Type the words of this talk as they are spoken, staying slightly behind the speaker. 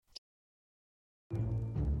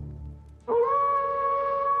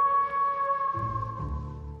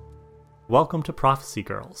Welcome to Prophecy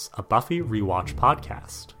Girls, a Buffy rewatch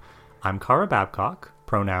podcast. I'm Kara Babcock,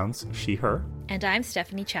 pronouns she, her. And I'm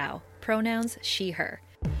Stephanie Chow, pronouns she, her.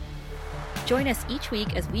 Join us each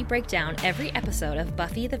week as we break down every episode of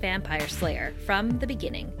Buffy the Vampire Slayer from the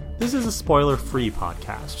beginning. This is a spoiler-free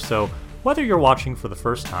podcast, so whether you're watching for the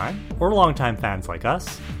first time or longtime fans like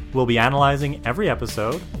us, we'll be analyzing every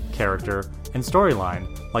episode, character, and storyline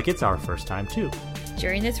like it's our first time too.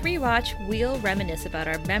 During this rewatch, we'll reminisce about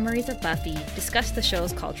our memories of Buffy, discuss the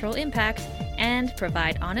show's cultural impact, and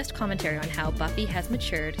provide honest commentary on how Buffy has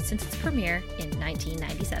matured since its premiere in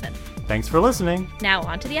 1997. Thanks for listening. Now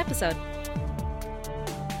on to the episode.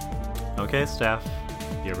 Okay, Steph,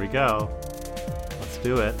 here we go. Let's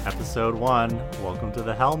do it. Episode 1, welcome to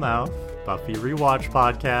the Hellmouth, Buffy Rewatch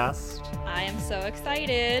Podcast. I am so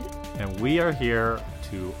excited. And we are here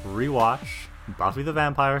to rewatch Buffy the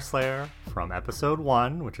Vampire Slayer from episode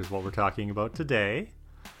 1, which is what we're talking about today.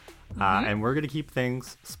 And we're going to keep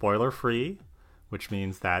things spoiler-free, which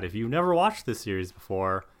means that if you've never watched this series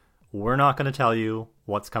before, we're not going to tell you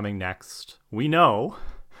what's coming next. We know,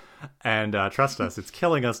 and trust us, it's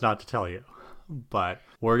killing us not to tell you. But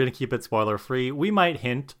we're going to keep it spoiler-free. We might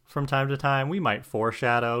hint from time to time. We might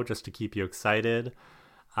foreshadow just to keep you excited,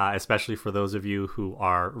 especially for those of you who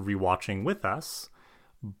are rewatching with us.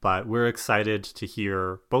 But we're excited to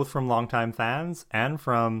hear both from longtime fans and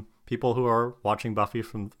from people who are watching Buffy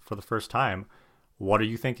for the first time. What are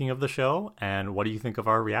you thinking of the show, and what do you think of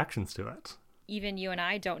our reactions to it? Even you and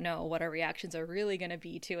I don't know what our reactions are really going to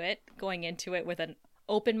be to it, going into it with an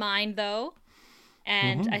open mind, though.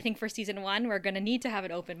 And I think for season 1, we're going to need to have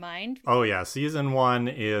an open mind. Oh, yeah. Season 1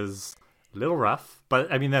 is a little rough,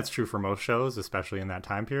 but I mean, that's true for most shows, especially in that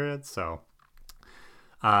time period. So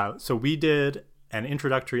we did an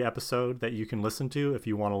introductory episode that you can listen to if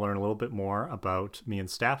you want to learn a little bit more about me and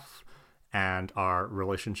Steph and our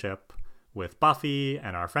relationship with Buffy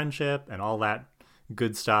and our friendship and all that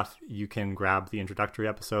good stuff. You can grab the introductory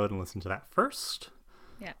episode and listen to that first.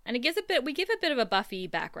 Yeah, and we give a bit of a Buffy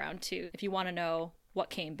background too, if you want to know what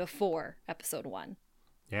came before episode 1.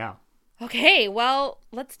 Yeah. Okay, well,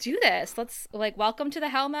 let's do this. Welcome to the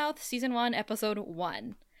Hellmouth, season 1, episode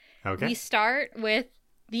 1. Okay. We start with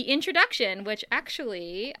the introduction, which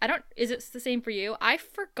actually, is it the same for you? I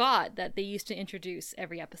forgot that they used to introduce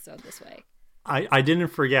every episode this way. I didn't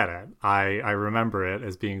forget it. I remember it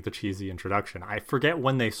as being the cheesy introduction. I forget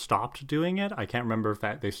when they stopped doing it. I can't remember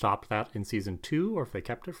if they stopped that in season 2 or if they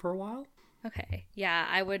kept it for a while. Okay. Yeah,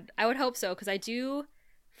 I would hope so, because I do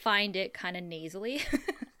find it kind of nasally.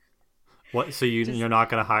 What? So you're not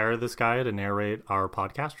going to hire this guy to narrate our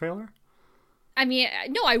podcast trailer? I mean,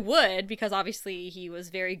 no, I would, because obviously he was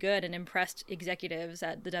very good and impressed executives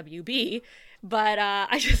at the WB. But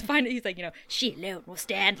I just find that he's like, she alone will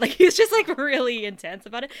stand. Like, he's just like really intense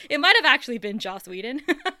about it. It might have actually been Joss Whedon.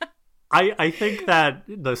 I think that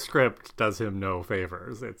the script does him no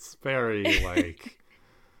favors. It's very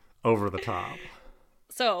over the top.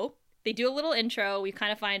 So they do a little intro. We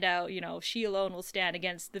kind of find out, she alone will stand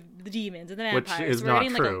against the demons and the vampires. Which is not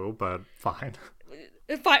true, but fine.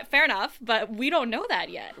 Fair enough, but we don't know that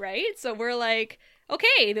yet, right? So we're like,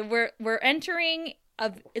 okay, we're entering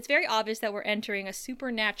it's very obvious that we're entering a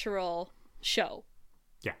supernatural show.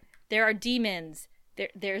 Yeah. There are demons.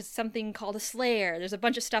 There's something called a Slayer. There's a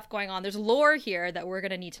bunch of stuff going on. There's lore here that we're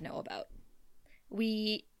going to need to know about.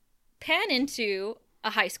 We pan into a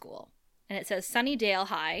high school, and it says Sunnydale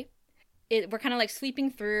High. We're kind of like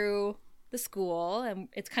sweeping through the school, and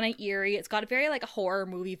it's kind of eerie. It's got a very a horror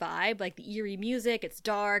movie vibe, like the eerie music. It's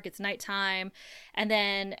dark, it's nighttime, and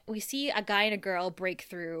then we see a guy and a girl break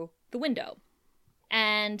through the window,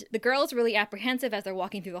 and the girl's really apprehensive as they're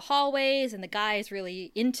walking through the hallways, and the guy is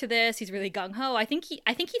really into this. He's really gung-ho. I think he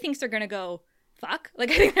thinks they're gonna go fuck. I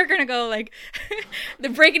think they're gonna go they're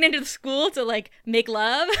breaking into the school to make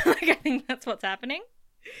love. I think that's what's happening.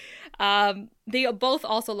 They both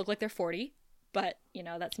also look like they're 40. But,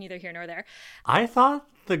 that's neither here nor there. I thought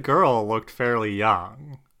the girl looked fairly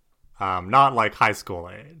young. Not like high school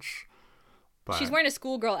age. But she's wearing a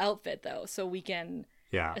schoolgirl outfit, though, so we can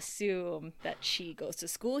assume that she goes to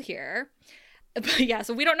school here. But yeah,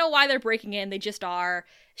 so we don't know why they're breaking in. They just are.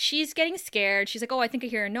 She's getting scared. She's like, oh, I think I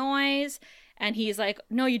hear a noise. And he's like,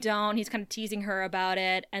 no, you don't. He's kind of teasing her about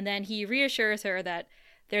it. And then he reassures her that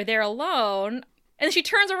they're there alone. And then she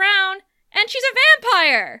turns around. And she's a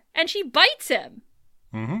vampire! And she bites him!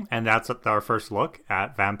 Mm-hmm. And that's our first look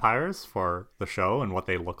at vampires for the show and what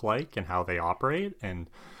they look like and how they operate. And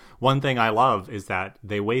one thing I love is that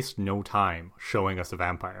they waste no time showing us a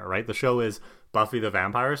vampire, right? The show is Buffy the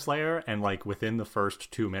Vampire Slayer, and within the first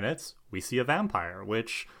 2 minutes, we see a vampire,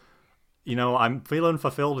 which I'm feeling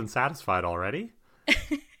fulfilled and satisfied already.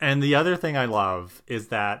 And the other thing I love is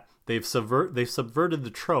that they've subverted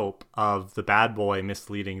the trope of the bad boy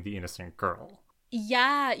misleading the innocent girl.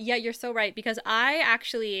 Yeah, you're so right. Because I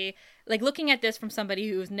actually, like, looking at this from somebody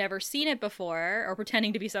who's never seen it before, or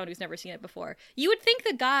pretending to be someone who's never seen it before, you would think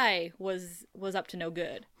the guy was up to no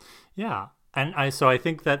good. Yeah, and I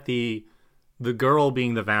think that the girl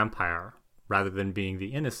being the vampire rather than being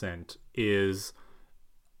the innocent is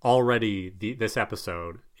already this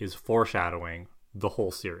episode is foreshadowing the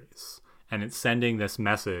whole series, and it's sending this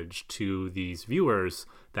message to these viewers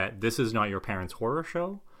that this is not your parents' horror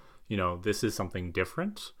show. This is something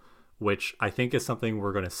different, which I think is something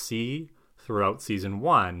we're going to see throughout season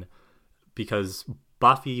 1, because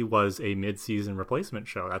Buffy was a mid-season replacement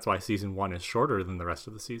show. That's why season 1 is shorter than the rest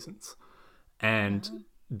of the seasons. And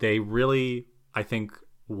they really, I think,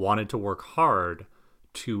 wanted to work hard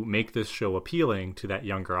to make this show appealing to that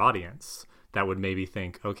younger audience that would maybe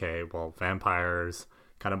think, okay, well, vampires,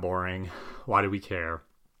 kind of boring. Why do we care?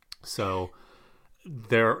 So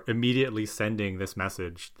they're immediately sending this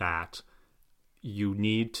message that you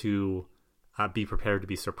need to be prepared to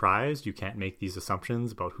be surprised. You can't make these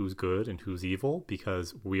assumptions about who's good and who's evil,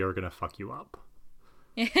 because we are going to fuck you up.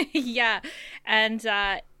 Yeah. And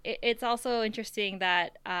it's also interesting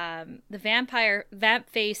that the vamp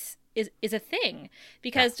face is a thing,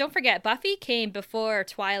 because don't forget, Buffy came before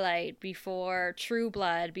Twilight, before True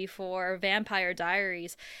Blood, before Vampire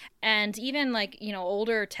Diaries, and even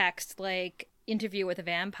older texts like Interview with a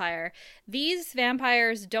Vampire. These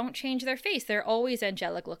vampires don't change their face. They're always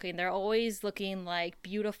angelic looking. They're always looking like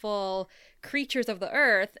beautiful creatures of the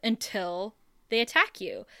earth until they attack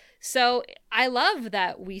you. So I love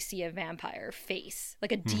that we see a vampire face,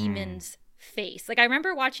 like a demon's face. Like, I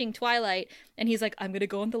remember watching Twilight, and he's like, I'm gonna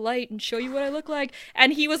go in the light and show you what I look like,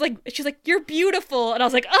 and he was like, she's like, you're beautiful, and I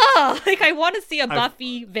was like, like, I want to see a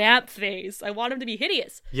Buffy vamp face. I want him to be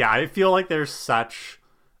hideous. Yeah, I feel like there's such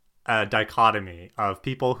a dichotomy of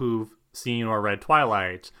people who've seen or read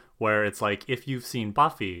Twilight, where it's like, if you've seen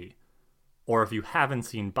Buffy or if you haven't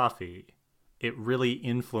seen Buffy, it really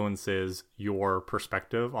influences your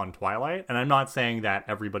perspective on Twilight. And I'm not saying that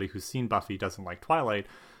everybody who's seen Buffy doesn't like Twilight,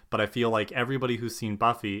 but I feel like everybody who's seen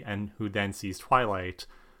Buffy and who then sees Twilight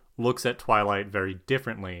looks at Twilight very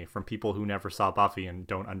differently from people who never saw Buffy and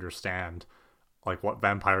don't understand like what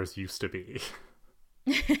vampires used to be.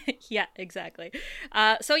 Yeah, exactly.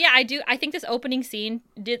 So yeah, I think this opening scene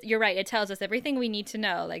you're right, it tells us everything we need to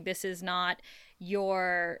know. Like, this is not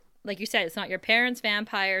like you said, it's not your parents'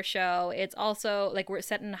 vampire show. It's also like, we're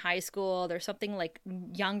set in high school. There's something like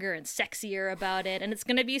younger and sexier about it, and it's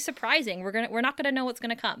going to be surprising. We're not going to know what's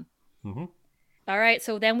going to come. Mm-hmm. All right,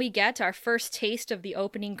 so then we get our first taste of the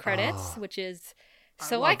opening credits, which is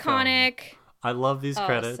so iconic. Them. I love these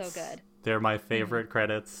credits. So good. They're my favorite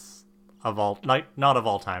credits of all, not of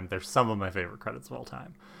all time. They're some of my favorite credits of all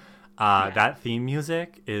time. That theme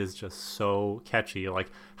music is just so catchy.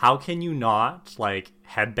 Like, how can you not like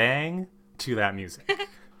headbang to that music?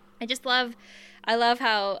 I love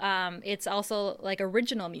how it's also like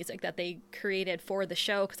original music that they created for the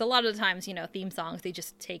show, because a lot of the times, theme songs, they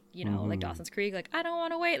just take, like Dawson's Creek, like, I don't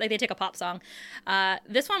want to wait, like they take a pop song.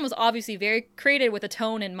 This one was obviously very created with a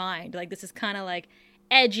tone in mind. Like, this is kind of like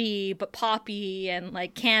edgy but poppy and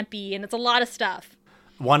like campy, and it's a lot of stuff.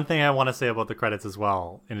 One thing I want to say about the credits as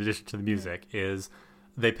well, in addition to the music, is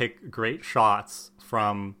they pick great shots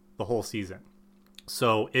from the whole season.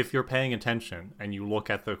 So if you're paying attention and you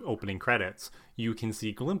look at the opening credits, you can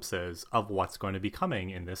see glimpses of what's going to be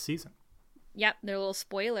coming in this season. Yep, they're little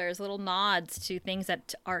spoilers, little nods to things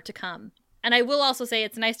that are to come. And I will also say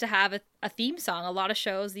it's nice to have a theme song. A lot of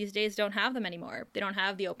shows these days don't have them anymore. They don't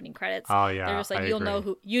have the opening credits. Oh yeah, they're just like, I you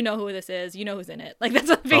agree. know who this is, you know who's in it. Like, that's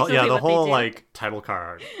basically the what whole they do. like title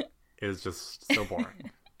card is just so boring.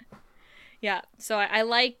 Yeah, so I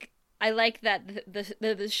like that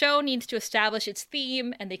the show needs to establish its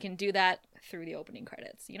theme, and they can do that through the opening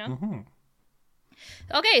credits. Mm-hmm.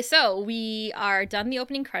 Okay, so we are done the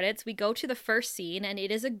opening credits. We go to the first scene, and it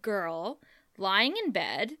is a girl lying in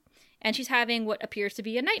bed, and she's having what appears to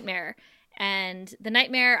be a nightmare. And the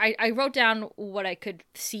nightmare, I wrote down what I could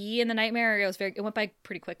see in the nightmare. It went by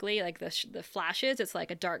pretty quickly, like the flashes. It's like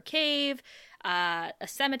a dark cave, a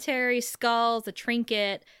cemetery, skulls, a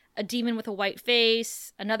trinket, a demon with a white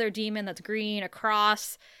face, another demon that's green, a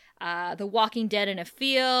cross, the Walking Dead in a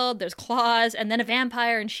field, there's claws, and then a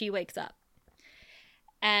vampire, and she wakes up.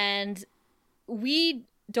 And we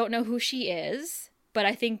don't know who she is, but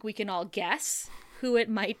I think we can all guess who it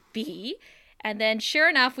might be. And then, sure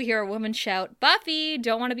enough, we hear a woman shout, "Buffy,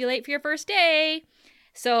 don't want to be late for your first day."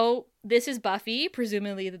 So this is Buffy,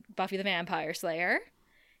 presumably Buffy the Vampire Slayer.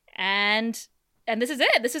 And this is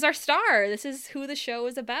it. This is our star. This is who the show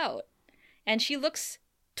is about. And she looks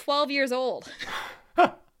 12 years old.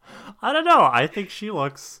 I don't know. I think she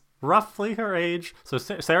looks roughly her age. So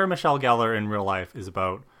Sarah Michelle Gellar in real life is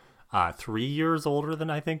about 3 years older than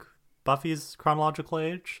I think Buffy's chronological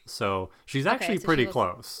age. So she's actually pretty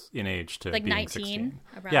close in age to like being 19.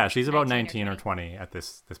 16. Yeah, she's about 19 or 20 at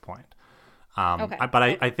this point. But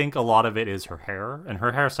I think a lot of it is her hair, and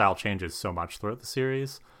her hairstyle changes so much throughout the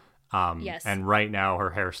series. Yes. And right now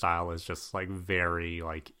her hairstyle is just like very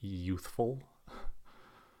like youthful.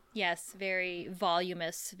 Yes, very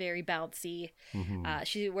voluminous, very bouncy.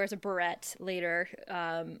 She wears a barrette later.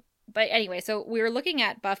 But anyway, so we were looking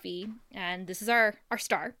at Buffy, and this is our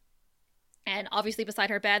star. And obviously beside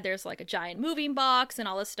her bed, there's like a giant moving box and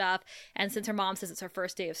all this stuff. And since her mom says it's her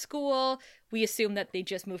first day of school, we assume that they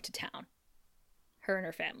just moved to town, her and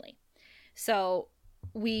her family. So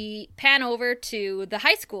we pan over to the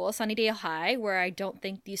high school, Sunnydale High, where I don't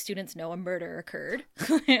think these students know a murder occurred.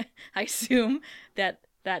 I assume that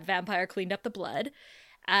vampire cleaned up the blood.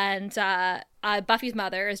 And Buffy's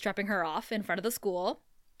mother is dropping her off in front of the school.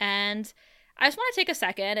 And I just want to take a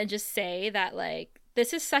second and just say that, like,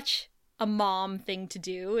 this is such a mom thing to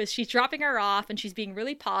do, is she's dropping her off and she's being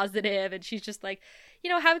really positive, and she's just like,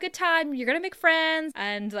 you know, have a good time, you're gonna make friends,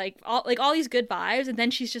 and like all these good vibes, and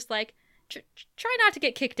then she's just like, try not to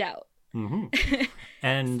get kicked out.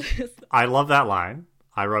 And I love that line.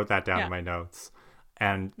 I wrote that down in my notes.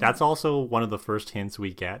 And that's also one of the first hints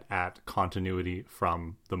we get at continuity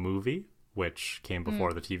from the movie, which came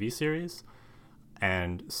before the TV series.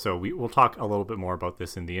 And so we'll talk a little bit more about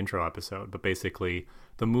this in the intro episode, but basically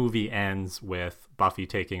the movie ends with Buffy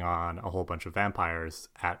taking on a whole bunch of vampires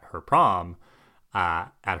at her prom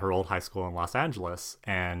at her old high school in Los Angeles.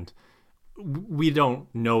 And we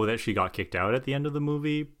don't know that she got kicked out at the end of the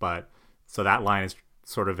movie, but so that line is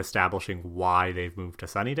sort of establishing why they've moved to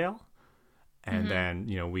Sunnydale. And then,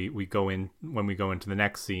 you know, we go in, when we go into the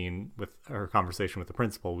next scene with her conversation with the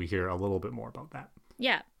principal, we hear a little bit more about that.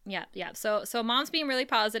 Yeah. So mom's being really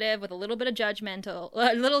positive with a little judgmental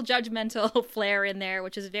flair in there,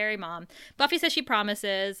 which is very mom. Buffy says she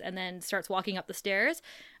promises and then starts walking up the stairs.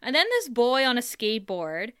 And then this boy on a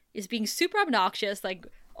skateboard is being super obnoxious, like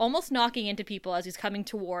almost knocking into people as he's coming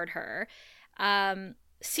toward her.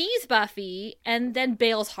 Sees Buffy and then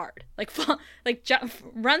bails hard,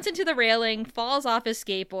 runs into the railing, falls off his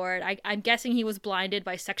skateboard. I'm guessing he was blinded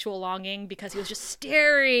by sexual longing because he was just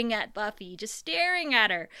staring at Buffy, just staring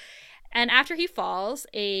at her. And after he falls,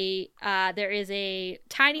 there is a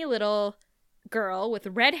tiny little girl with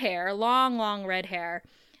red hair, long red hair,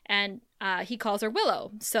 and he calls her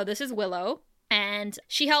Willow. So this is Willow. And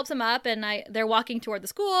she helps him up, and they're walking toward the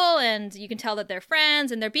school, and you can tell that they're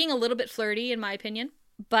friends, and they're being a little bit flirty, in my opinion.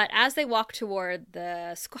 But as they walk toward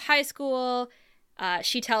the high school,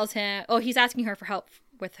 she tells him, he's asking her for help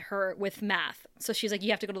with math. So she's like,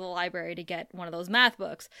 you have to go to the library to get one of those math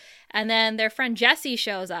books. And then their friend Jessie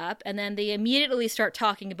shows up, and then they immediately start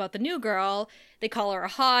talking about the new girl. They call her a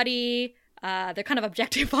hottie. They're kind of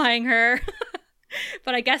objectifying her.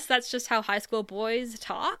 But I guess that's just how high school boys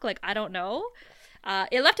talk. Like, I don't know.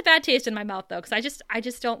 It left a bad taste in my mouth, though, because I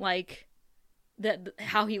just don't like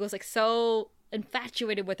how he was like so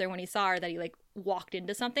infatuated with her when he saw her that he like walked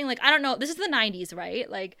into something. Like, I don't know, this is the 90s, right?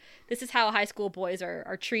 Like, this is how high school boys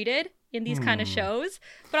are treated in these kind of shows.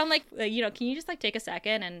 But I'm like, you know, can you just like take a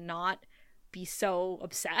second and not be so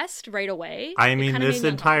obsessed right away? I mean, this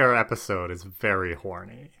entire episode is very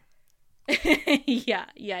horny. yeah.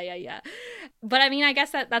 But I mean, I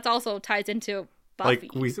guess that's also ties into Buffy,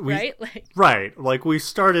 right? Right. Like, we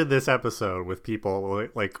started this episode with people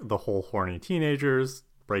like the whole horny teenagers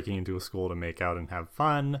breaking into a school to make out and have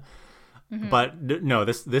fun. But no,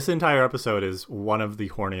 this entire episode is one of the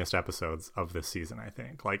horniest episodes of this season, I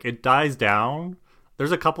think. Like, it dies down.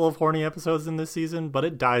 There's a couple of horny episodes in this season, but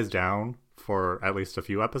it dies down for at least a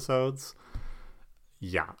few episodes.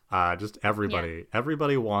 Yeah, just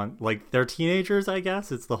everybody want, like, they're teenagers, I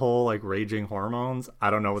guess. It's the whole, like, raging hormones. I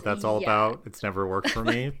don't know what that's all about. It's never worked for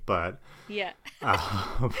me, but... Yeah.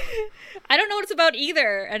 I don't know what it's about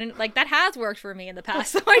either. And, like, that has worked for me in the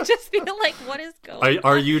past. So I just feel like, what is going on?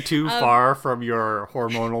 Are you too far from your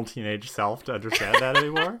hormonal teenage self to understand that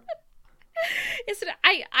anymore?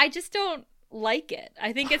 I just don't like it.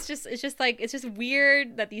 I think it's just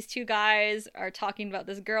weird that these two guys are talking about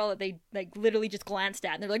this girl that they like literally just glanced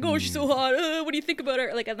at, and they're like, oh, she's so hot, what do you think about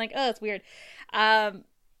her? Like, I'm like, oh, it's weird.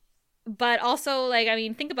 But also, like, I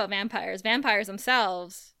mean, think about vampires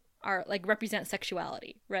themselves are like represent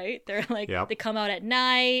sexuality, right? They're like, They come out at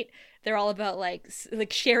night, They're all about like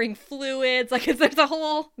sharing fluids. Like there's a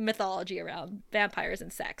whole mythology around vampires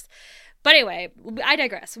and sex. But anyway, I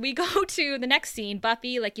digress. We go to the next scene.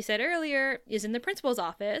 Buffy, like you said earlier, is in the principal's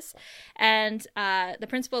office, and the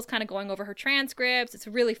principal's kind of going over her transcripts. It's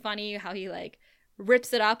really funny how he like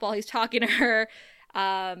rips it up while he's talking to her.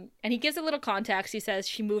 And he gives a little context. He says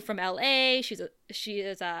she moved from LA. She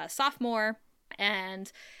is a sophomore,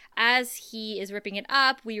 and as he is ripping it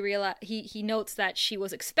up, we realize he notes that she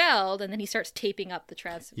was expelled, and then he starts taping up the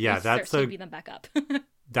transcripts. Yeah, taping them back up.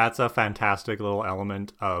 That's a fantastic little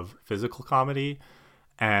element of physical comedy.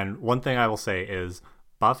 And one thing I will say is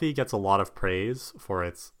Buffy gets a lot of praise for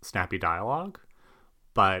its snappy dialogue.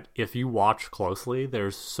 But if you watch closely,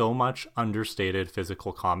 there's so much understated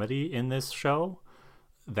physical comedy in this show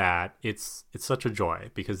that it's such a joy,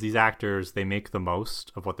 because these actors, they make the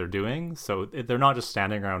most of what they're doing. So they're not just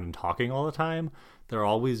standing around and talking all the time. They're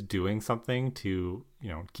always doing something to,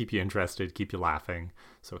 keep you interested, keep you laughing.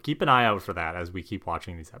 So keep an eye out for that as we keep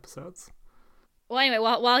watching these episodes. Well, anyway,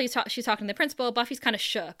 while she's talking to the principal, Buffy's kind of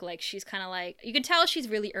shook. Like, she's kind of like, you can tell she's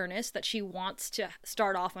really earnest, that she wants to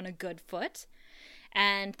start off on a good foot.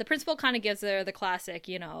 And the principal kind of gives her the classic,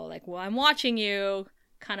 like, well, I'm watching you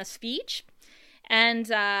kind of speech.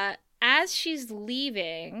 And as she's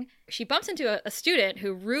leaving, she bumps into a student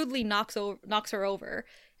who rudely knocks her over,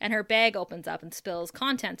 and her bag opens up and spills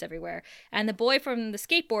contents everywhere. And the boy from the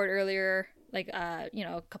skateboard earlier,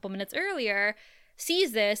 a couple minutes earlier,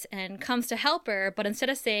 sees this and comes to help her. But instead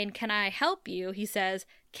of saying, "Can I help you?" he says,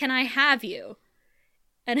 "Can I have you?"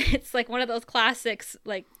 And it's like one of those classics,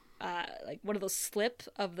 like one of those slip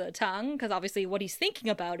of the tongue, because obviously what he's thinking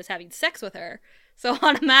about is having sex with her. So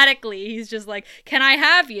automatically he's just like, "Can I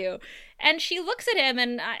have you?" And she looks at him,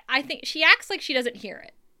 and I think she acts like she doesn't hear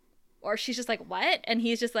it. Or she's just like, "What?" And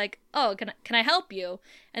he's just like, "Oh, can I help you?"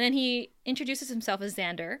 And then he introduces himself as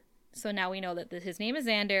Xander. So now we know that his name is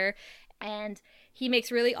Xander. And he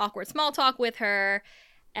makes really awkward small talk with her.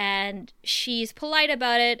 And she's polite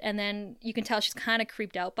about it. And then you can tell she's kind of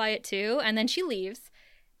creeped out by it too. And then she leaves,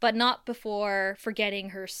 but not before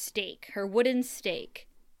forgetting her stake, her wooden stake,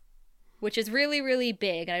 which is really, really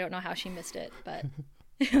big. And I don't know how she missed it, but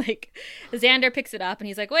like Xander picks it up and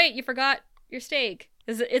he's like, "Wait, you forgot your stake."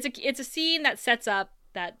 It's a scene that sets up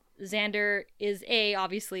that Xander is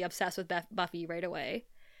obviously obsessed with Buffy right away,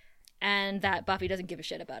 and that Buffy doesn't give a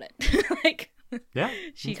shit about it.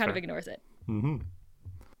 She kind of ignores it. Mm-hmm.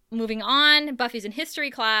 Moving on, Buffy's in history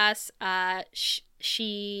class.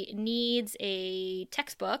 She needs a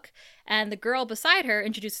textbook, and the girl beside her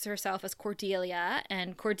introduces herself as Cordelia,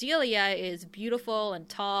 and Cordelia is beautiful and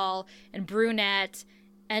tall and brunette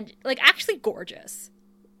and like actually gorgeous.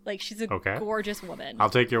 Like, she's a gorgeous woman. I'll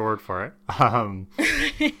take your word for it.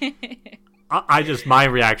 My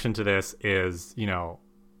reaction to this is,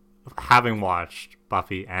 having watched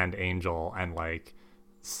Buffy and Angel and like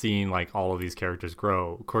seeing like all of these characters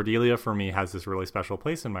grow, Cordelia for me has this really special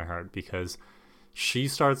place in my heart, because she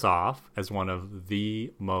starts off as one of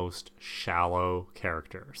the most shallow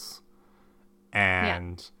characters.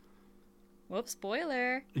 And whoops,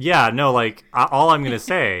 spoiler. Yeah, no, like all I'm going to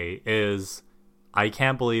say is I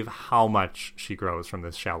can't believe how much she grows from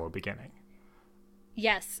this shallow beginning.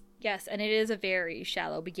 Yes, and it is a very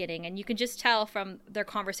shallow beginning, and you can just tell from their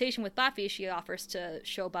conversation with Buffy. She offers to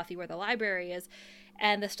show Buffy where the library is,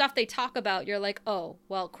 and the stuff they talk about, you're like, oh,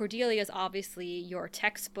 well, Cordelia is obviously your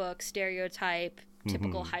textbook stereotype,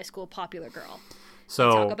 typical high school popular girl. So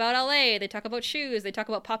they talk about LA, they talk about shoes, they talk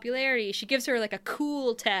about popularity. She gives her like a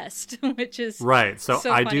cool test, which is right. So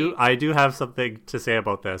funny. I do have something to say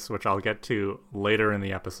about this, which I'll get to later in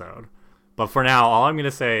the episode. But for now, all I'm going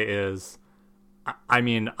to say is, I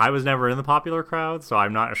mean, I was never in the popular crowd, so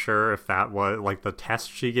I'm not sure if that was like the test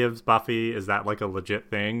she gives Buffy. Is that like a legit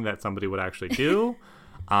thing that somebody would actually do?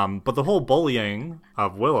 But the whole bullying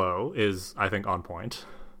of Willow is, I think, on point.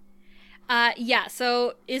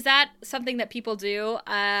 So is that something that people do?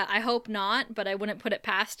 I hope not, but I wouldn't put it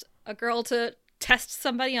past a girl to test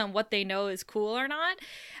somebody on what they know is cool or not.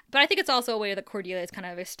 But I think it's also a way that Cordelia is kind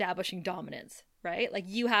of establishing dominance, right? Like,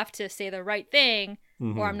 you have to say the right thing,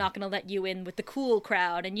 or I'm not going to let you in with the cool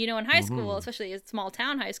crowd. And, in high school, especially a small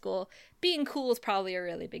town high school, being cool is probably a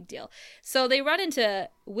really big deal. So they run into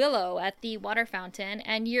Willow at the water fountain,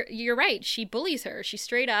 and you're right. She bullies her. She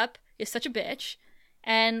straight up is such a bitch.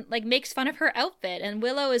 And like makes fun of her outfit, and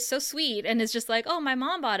Willow is so sweet and is just like, "Oh, my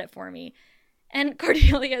mom bought it for me." And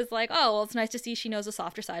Cordelia is like, "Oh, well, it's nice to see she knows the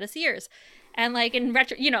softer side of Sears." And like in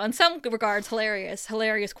in some regards,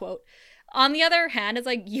 hilarious quote. On the other hand, it's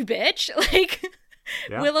like, "You bitch!" Like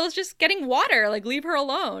Willow's just getting water. Like, leave her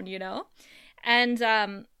alone, And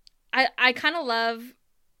I kind of love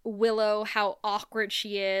Willow how awkward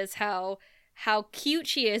she is, how cute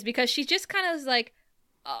she is, because she just kind of is like,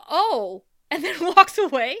 oh, and then walks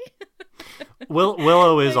away.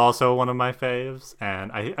 Willow is also one of my faves,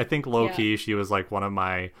 and I think low-key she was like one of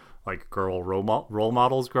my like girl role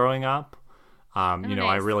models growing up. You know, nice.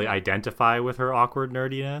 I really identify with her awkward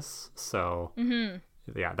nerdiness, so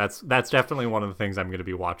yeah, that's definitely one of the things I'm going to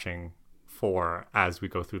be watching for as we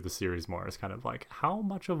go through the series more, is kind of like, how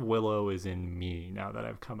much of Willow is in me now that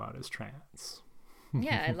I've come out as trans.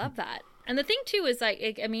 Yeah, I love that. And the thing too is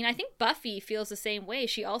like, I mean, I think Buffy feels the same way.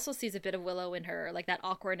 She also sees a bit of Willow in her, like that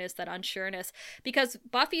awkwardness, that unsureness, because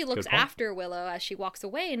Buffy looks after Willow as she walks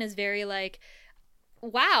away and is very like,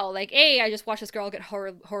 wow, like, I just watched this girl get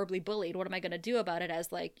horribly bullied. What am I going to do about it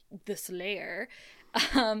as like the Slayer?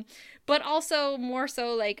 But also more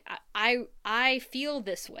so like, I feel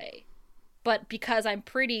this way. But because I'm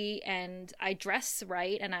pretty and I dress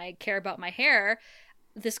right and I care about my hair,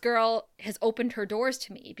 this girl has opened her doors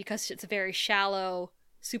to me because it's a very shallow,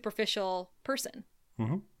 superficial person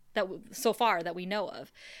that so far that we know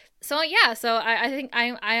of. So yeah, so I think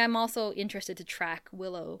I am also interested to track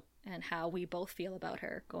Willow and how we both feel about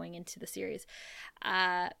her going into the series.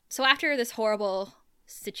 So after this horrible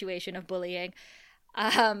situation of bullying,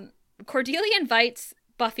 Cordelia invites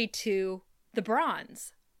Buffy to the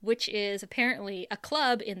Bronze, which is apparently a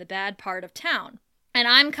club in the bad part of town. And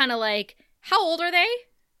I'm kind of like, how old are they?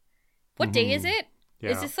 What day is it? Yeah.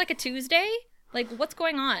 Is this like a Tuesday? Like, what's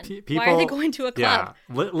going on? Why are they going to a club?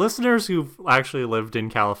 Yeah. Listeners who've actually lived in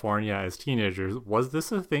California as teenagers, was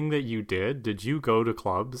this a thing that you did? Did you go to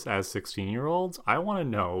clubs as 16-year-olds? I want to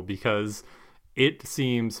know, because it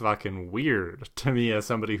seems fucking weird to me as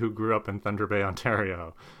somebody who grew up in Thunder Bay,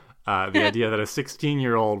 Ontario. The idea that a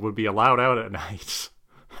 16-year-old would be allowed out at night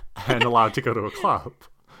and allowed to go to a club.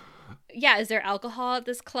 Yeah, is there alcohol at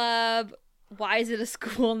this club? Why is it a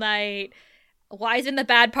school night? Why is it in the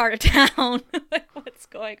bad part of town? Like, what's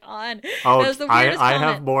going on? Oh, I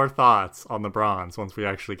have more thoughts on the Bronze once we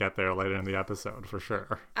actually get there later in the episode, for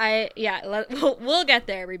sure. We'll get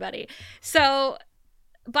there, everybody. So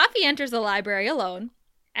Buffy enters the library alone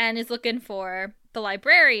and is looking for the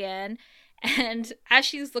librarian. And as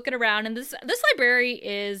she's looking around, and this library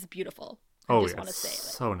is beautiful. I just want to say it.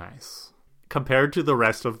 So nice. Compared to the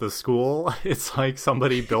rest of the school, it's like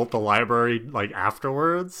somebody built the library like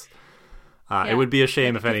afterwards. It would be a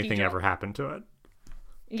shame if anything ever happened to it.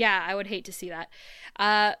 Yeah, I would hate to see that.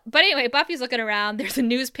 But anyway, Buffy's looking around. There's a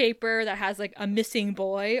newspaper that has like a missing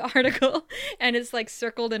boy article, and it's like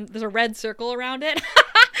circled, and there's a red circle around it.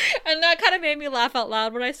 And that kind of made me laugh out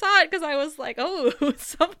loud when I saw it, because I was like, oh,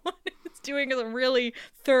 someone is doing some really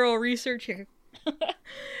thorough research here.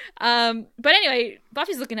 But anyway,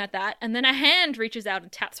 Buffy's looking at that, and then a hand reaches out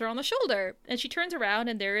and taps her on the shoulder, and she turns around,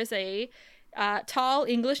 and there is a tall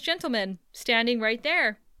English gentleman standing right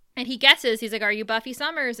there. And he guesses, he's like, are you Buffy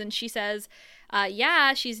Summers? And she says,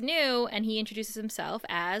 yeah, she's new. And he introduces himself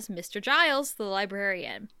as Mr. Giles, the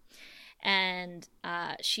librarian. And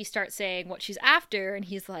she starts saying what she's after, and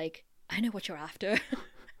he's like, I know what you're after.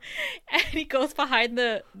 And he goes behind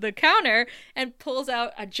the counter and pulls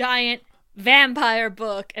out a giant vampire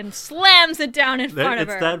book and slams it down in front of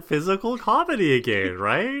her. It's that physical comedy again,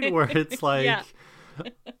 right? Where it's like, yeah.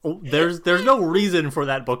 there's no reason for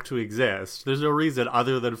that book to exist. There's no reason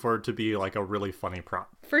other than for it to be like a really funny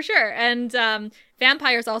prop. For sure. And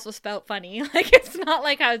vampires also spelt funny. Like, it's not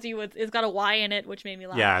like how it's got a Y in it, which made me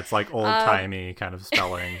laugh. Yeah, it's like old-timey kind of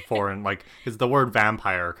spelling. Foreign, like, because the word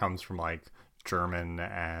vampire comes from like German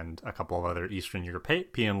and a couple of other Eastern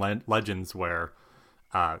European legends where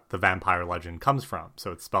the vampire legend comes from.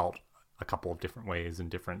 So it's spelled a couple of different ways in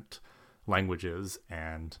different languages.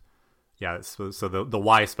 And yeah, so the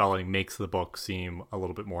Y spelling makes the book seem a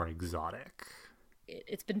little bit more exotic.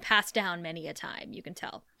 It's been passed down many a time, you can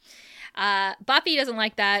tell. Buffy doesn't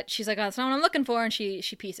like that. She's like, oh, that's not what I'm looking for. And she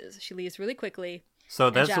pieces. She leaves really quickly. So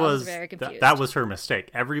that was her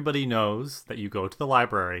mistake. Everybody knows that you go to the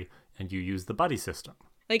library and you use the buddy system.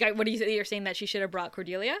 Like, what do you say? You're saying that she should have brought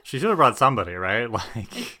Cordelia? She should have brought somebody, right?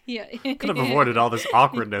 Like, yeah. Could have avoided all this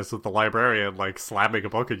awkwardness with the librarian, like, slamming a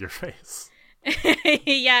book in your face.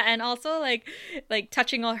 Yeah, and also, like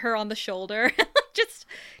touching her on the shoulder. just,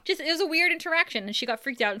 it was a weird interaction, and she got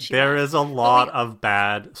freaked out, and There is a lot of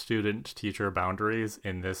bad student-teacher boundaries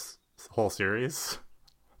in this whole series.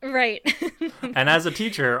 Right. And as a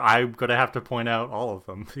teacher, I'm going to have to point out all of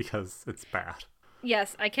them, because it's bad.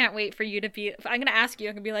 Yes, I can't wait for you to be. I'm going to ask you.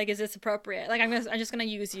 I'm going to be like, "Is this appropriate?" Like, I'm just going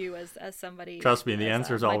to use you as somebody. Trust me, the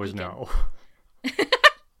answer is always no.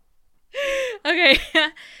 Okay,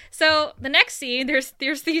 so the next scene, there's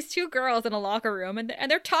these two girls in a locker room, and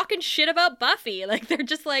they're talking shit about Buffy. Like, they're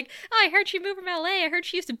just like, oh, I heard she moved from LA. I heard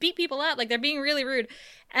she used to beat people up. Like, they're being really rude.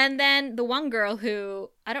 And then the one girl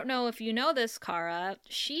who, I don't know if you know this, Cara,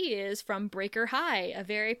 she is from Breaker High, a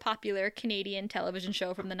very popular Canadian television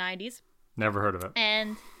show from the 90s. Never heard of it.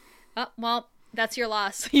 And, oh, well, that's your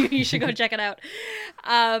loss. You should go check it out.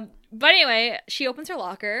 But anyway, she opens her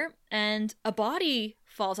locker, and a body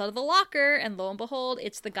falls out of the locker, and lo and behold,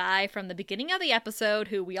 it's the guy from the beginning of the episode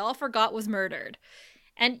who we all forgot was murdered.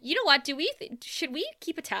 And you know what? Should we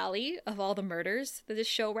keep a tally of all the murders that this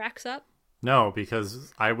show racks up? No,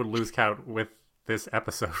 because I would lose count with this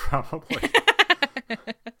episode probably.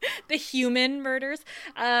 The human murders.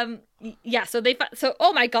 Yeah. So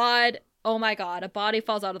oh my god, a body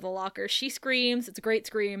falls out of the locker. She screams. It's a great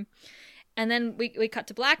scream. And then we cut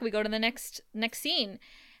to black. We go to the next scene.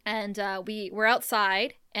 And we're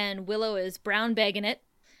outside, and Willow is brown bagging it,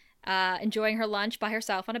 enjoying her lunch by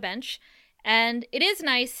herself on a bench. And it is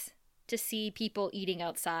nice to see people eating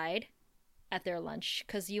outside at their lunch,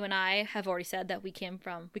 because you and I have already said that we come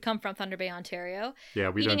from Thunder Bay, Ontario. Yeah,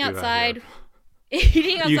 we eating don't do outside, that here.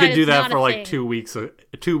 Eating outside. You can do is that not for a like thing. 2 weeks.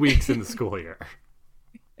 2 weeks in the school year.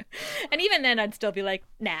 And even then, I'd still be like,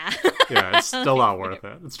 nah. Yeah, it's still not worth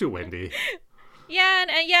it. It's too windy. Yeah,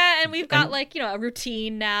 and we've got a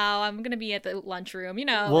routine now. I'm gonna be at the lunchroom.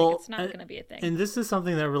 It's not gonna be a thing. And this is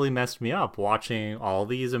something that really messed me up, watching all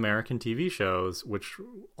these American TV shows, which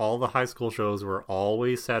all the high school shows were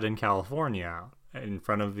always set in California, in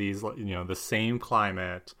front of these, the same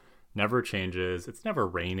climate, never changes. It's never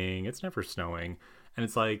raining. It's never snowing, and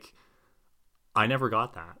it's like, I never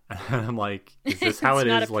got that. And I'm like, is this how it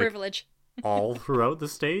is? It's not a like, privilege. all throughout the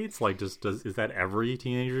States? Like, is that every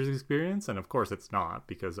teenager's experience? And of course it's not,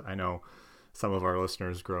 because I know some of our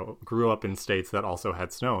listeners grew up in states that also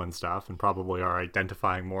had snow and stuff, and probably are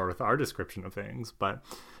identifying more with our description of things. But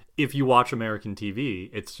if you watch American TV,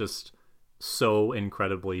 it's just so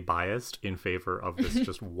incredibly biased in favor of this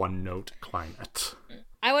just one note climate.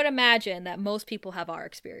 I would imagine that most people have our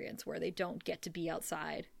experience where they don't get to be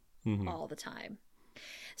outside all the time.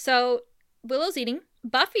 So Willow's eating.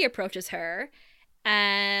 Buffy approaches her,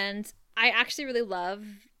 and I actually really love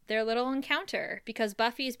their little encounter, because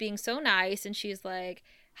Buffy is being so nice, and she's like,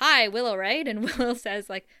 hi, Willow, right? And Willow says,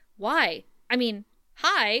 like, why? I mean,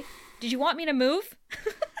 hi, did you want me to move?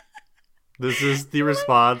 This is the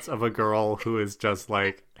response of a girl who is just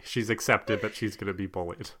like, she's accepted that she's going to be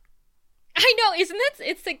bullied. I know, isn't it?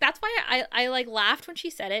 It's like, that's why I like laughed when she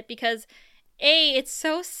said it, because it's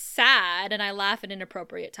so sad, and I laugh at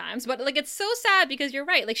inappropriate times, but like, it's so sad because you're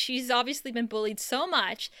right. Like, she's obviously been bullied so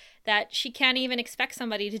much that she can't even expect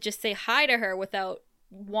somebody to just say hi to her without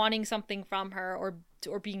wanting something from her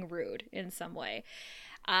or being rude in some way.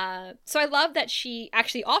 So I love that she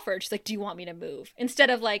actually offered. She's like, do you want me to move?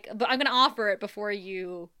 Instead of like, but I'm going to offer it before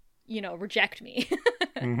you reject me.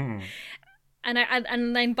 Mm-hmm.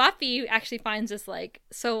 And then Buffy actually finds this like,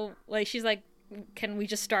 so like, she's like, can we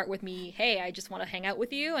just start with me? Hey, I just want to hang out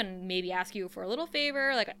with you and maybe ask you for a little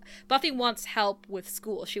favor. Like, Buffy wants help with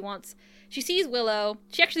school. She sees Willow.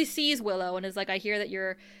 She actually sees Willow and is like, I hear that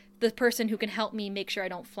you're the person who can help me make sure I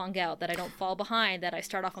don't flunk out, that I don't fall behind, that I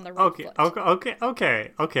start off on the right foot.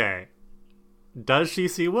 Okay. Does she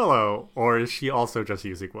see Willow, or is she also just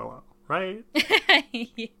using Willow? Right?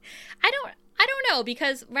 I don't know,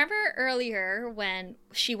 because remember earlier when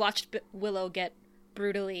she watched Willow get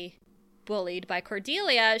brutally bullied by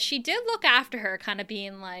Cordelia, she did look after her, kind of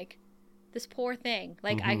being like, this poor thing.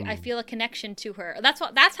 Like, I feel a connection to her.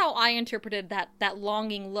 That's how I interpreted that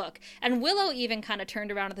longing look. And Willow even kind of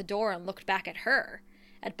turned around at the door and looked back at her,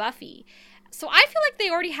 at Buffy. So I feel like they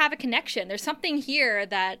already have a connection. There's something here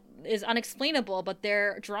that is unexplainable, but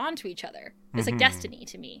they're drawn to each other. It's like destiny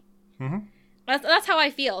to me. Mm-hmm. That's how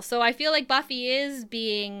I feel. So I feel like Buffy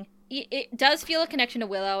it does feel a connection to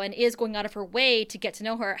Willow and is going out of her way to get to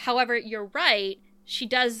know her. However, you're right. She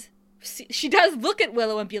does look at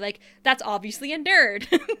Willow and be like, that's obviously a nerd.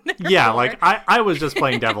 Yeah, like I was just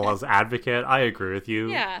playing devil's advocate. I agree with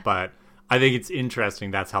you. Yeah. But I think it's interesting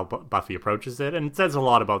that's how Buffy approaches it. And it says a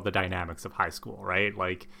lot about the dynamics of high school, right?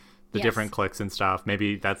 Like the different cliques and stuff.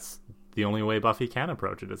 Maybe that's the only way Buffy can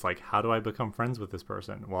approach it. It's like, how do I become friends with this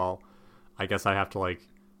person? Well, I guess I have to like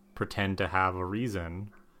pretend to have a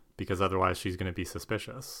reason, because otherwise she's going to be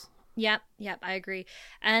suspicious. Yep, I agree.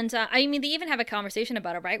 And I mean, they even have a conversation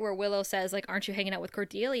about it, right? Where Willow says, like, aren't you hanging out with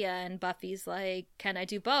Cordelia? And Buffy's like, can I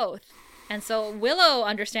do both? And so Willow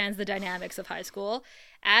understands the dynamics of high school,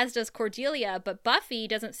 as does Cordelia, but Buffy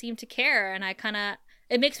doesn't seem to care. And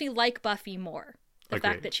it makes me like Buffy more, the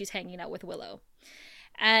fact that she's hanging out with Willow.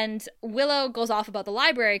 And Willow goes off about the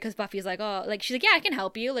library because Buffy's like, oh, like, she's like, yeah, I can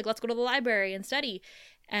help you. Like, let's go to the library and study.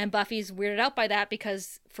 And Buffy's weirded out by that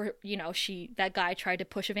because that guy tried to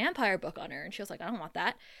push a vampire book on her. And she was like, I don't want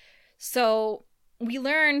that. So we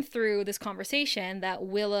learn through this conversation that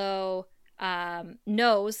Willow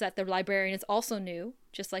knows that the librarian is also new,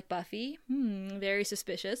 just like Buffy. Very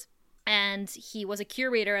suspicious. And he was a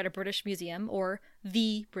curator at a British museum, or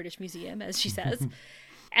the British Museum, as she says.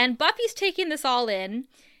 And Buffy's taking this all in.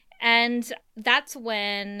 And that's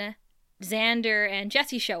when Xander and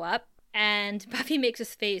Jesse show up. And Buffy makes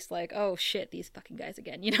his face like, oh shit, these fucking guys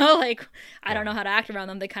again. Like, I don't know how to act around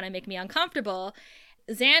them. They kind of make me uncomfortable.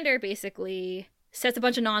 Xander basically says a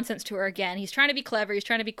bunch of nonsense to her again. He's trying to be clever, he's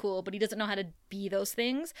trying to be cool, but he doesn't know how to be those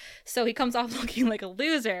things. So he comes off looking like a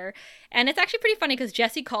loser. And it's actually pretty funny because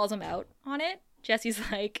Jesse calls him out on it. Jesse's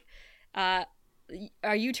like, are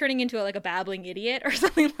you turning into a babbling idiot or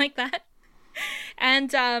something like that? And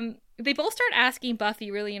they both start asking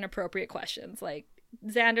Buffy really inappropriate questions. Like,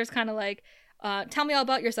 Xander's kind of like, tell me all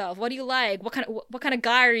about yourself. What do you like? What kind of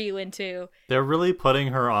guy are you into? They're really putting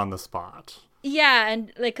her on the spot. Yeah,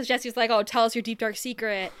 and because Jesse's like, oh, tell us your deep dark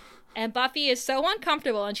secret. And Buffy is so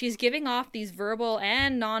uncomfortable, and she's giving off these verbal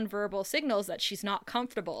and non-verbal signals that she's not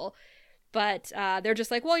comfortable. But they're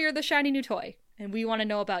just like, well, you're the shiny new toy, and we want to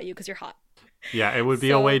know about you because you're hot. Yeah, it would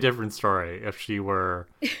be a way different story if she were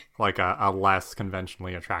like a less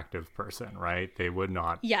conventionally attractive person, right? They would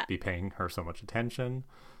not be paying her so much attention.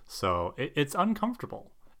 So it's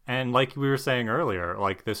uncomfortable. And like we were saying earlier,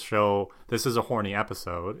 like this is a horny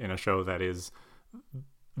episode in a show that is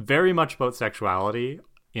very much about sexuality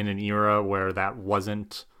in an era where that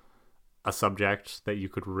wasn't a subject that you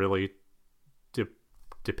could really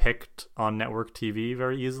depict on network TV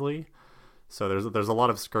very easily. So there's a lot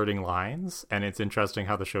of skirting lines, and it's interesting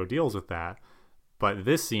how the show deals with that. But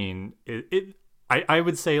this scene, I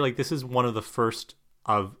would say like this is one of the first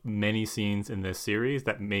of many scenes in this series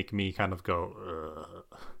that make me kind of go,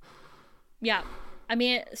 ugh. Yeah. I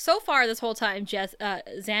mean, so far this whole time,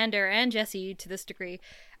 Xander and Jesse, to this degree,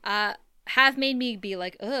 have made me be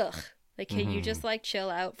like, ugh. Like, can you just like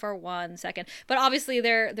chill out for 1 second? But obviously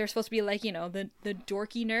they're supposed to be like, the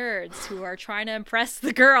dorky nerds who are trying to impress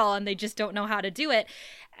the girl and they just don't know how to do it.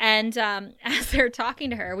 And as they're talking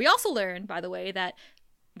to her, we also learn, by the way, that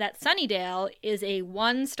Sunnydale is a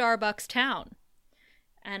 1 Starbucks town.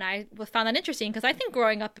 And I found that interesting because I think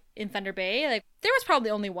growing up in Thunder Bay, like there was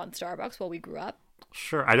probably only 1 Starbucks while we grew up.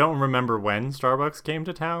 Sure. I don't remember when Starbucks came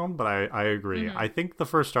to town, but I agree. I think the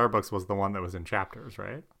first Starbucks was the one that was in Chapters,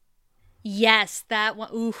 right? Yes, that one.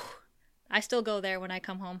 Ooh, I still go there when I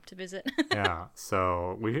come home to visit. Yeah,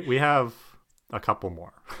 so we have a couple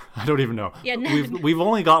more. I don't even know. Yeah, we've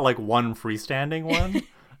only got like 1 freestanding one,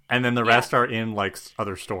 and then the rest are in like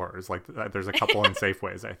other stores. Like there's a couple in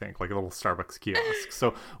Safeways, I think, like a little Starbucks kiosk.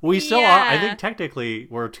 So we still are. I think technically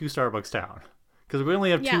we're a 2 Starbucks town because we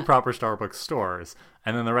only have 2 proper Starbucks stores,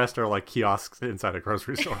 and then the rest are like kiosks inside a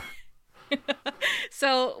grocery store.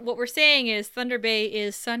 So what we're saying is Thunder Bay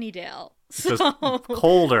is Sunnydale. So... just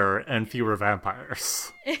colder and fewer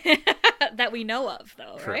vampires. That we know of,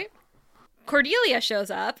 though, Sure. right? Cordelia shows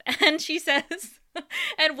up and she says,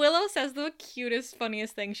 and Willow says the cutest,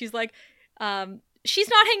 funniest thing. She's like, she's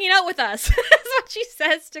not hanging out with us. That's what she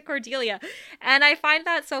says to Cordelia. And I find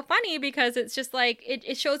that so funny because it's just like,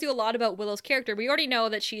 it shows you a lot about Willow's character. We already know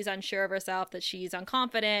that she's unsure of herself, that she's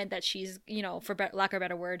unconfident, that she's, for lack of a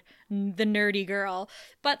better word, the nerdy girl.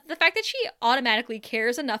 But the fact that she automatically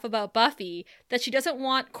cares enough about Buffy that she doesn't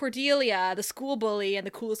want Cordelia, the school bully and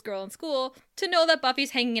the coolest girl in school, to know that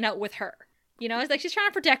Buffy's hanging out with her. It's like she's trying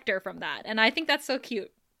to protect her from that. And I think that's so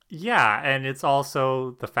cute. Yeah, and it's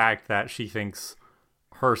also the fact that she thinks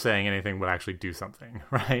her saying anything would actually do something,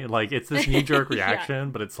 right? Like it's this knee-jerk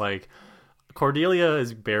reaction, but it's like Cordelia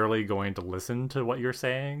is barely going to listen to what you're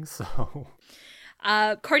saying, so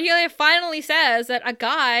Cordelia finally says that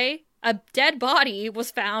a dead body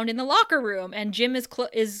was found in the locker room and gym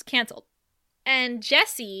is canceled. And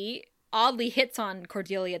Jesse oddly hits on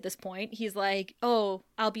Cordelia at this point. He's like, oh,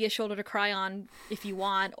 I'll be a shoulder to cry on if you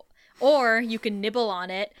want, or you can nibble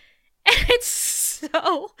on it. And it's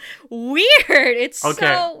so weird. It's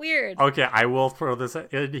so weird. Okay, I will throw this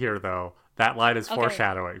in here, though. That line is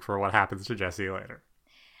foreshadowing for what happens to Jesse later.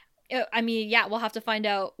 I mean, yeah, we'll have to find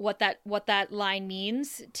out what that line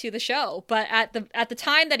means to the show. But at the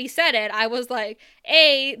time that he said it, I was like,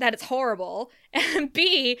 A, that it's horrible, and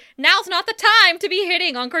B, now's not the time to be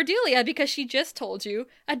hitting on Cordelia because she just told you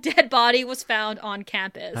a dead body was found on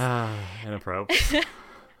campus. Inappropriate.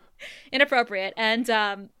 Inappropriate.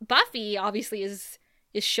 And Buffy obviously is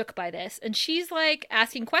shook by this, and she's like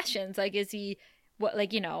asking questions like, what,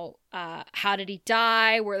 like, how did he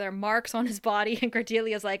die? Were there marks on his body? And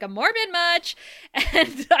Cordelia's like, a morbid much?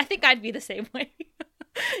 And I think I'd be the same way.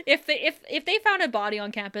 If they found a body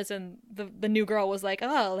on campus and the new girl was like,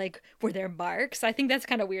 oh, like, were there marks? I think that's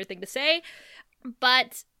kind of a weird thing to say.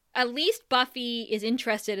 But at least Buffy is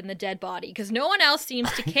interested in the dead body because no one else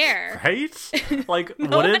seems to care. Right? Like,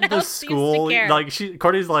 No wouldn't one the else seems to school, care. like,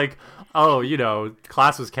 Courtney's like, oh,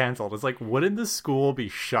 class was canceled. It's like, wouldn't the school be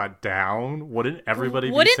shut down? Wouldn't everybody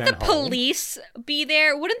be Wouldn't sent the home? police be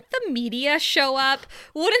there? Wouldn't the media show up?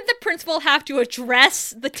 Wouldn't the principal have to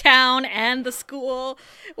address the town and the school?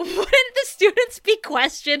 Wouldn't the students be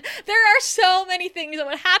questioned? There are so many things that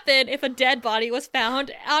would happen if a dead body was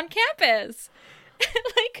found on campus.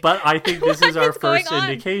 Like, But I think this is our what is going first on?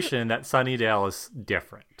 indication that Sunnydale is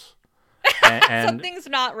different. And Something's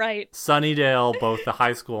not right. Sunnydale, both the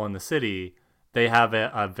high school and the city, they have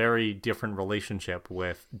a very different relationship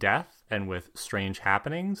with death and with strange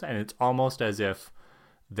happenings. And it's almost as if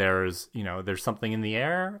there's something in the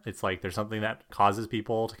air. It's like there's something that causes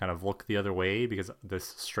people to kind of look the other way because this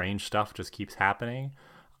strange stuff just keeps happening.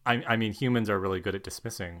 I mean, humans are really good at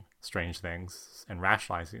dismissing strange things and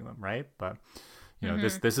rationalizing them, right? But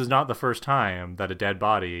this is not the first time that a dead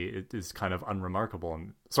body is kind of unremarkable.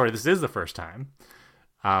 And sorry, this is the first time,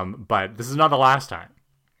 but this is not the last time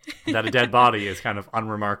that a dead body is kind of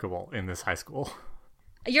unremarkable in this high school.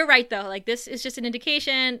 You're right, though. Like, this is just an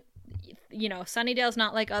indication. Sunnydale's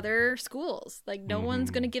not like other schools. Like, no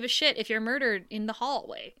one's gonna give a shit if you're murdered in the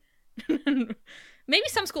hallway. Maybe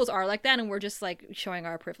some schools are like that, and we're just like showing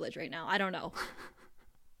our privilege right now. I don't know.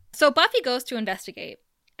 So Buffy goes to investigate,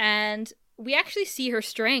 and we actually see her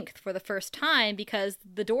strength for the first time because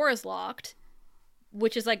the door is locked,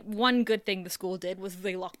 which is like one good thing the school did was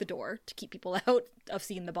they locked the door to keep people out of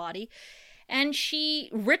seeing the body. And she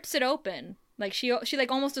rips it open. Like she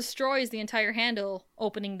like almost destroys the entire handle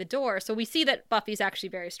opening the door. So we see that Buffy's actually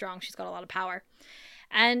very strong. She's got a lot of power.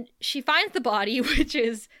 And she finds the body, which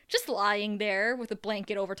is just lying there with a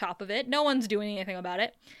blanket over top of it. No one's doing anything about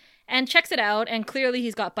it. And checks it out, and clearly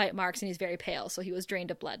he's got bite marks and he's very pale, so he was drained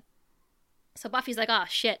of blood. So Buffy's like, oh,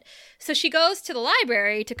 shit. So she goes to the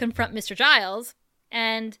library to confront Mr. Giles,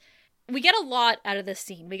 and we get a lot out of this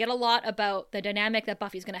scene. We get a lot about the dynamic that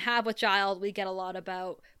Buffy's going to have with Giles. We get a lot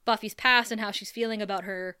about Buffy's past and how she's feeling about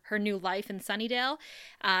her new life in Sunnydale.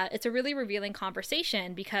 It's a really revealing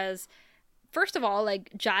conversation because, first of all,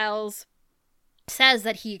 like, Giles says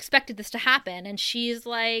that he expected this to happen, and she's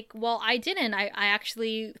like, well, I didn't. I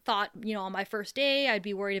actually thought, on my first day I'd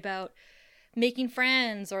be worried about making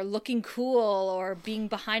friends or looking cool or being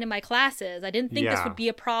behind in my classes. I didn't think this would be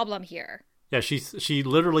a problem here. Yeah, she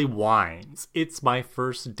literally whines. It's my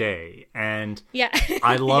first day. And yeah.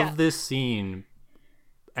 I love this scene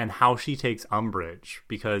and how she takes umbrage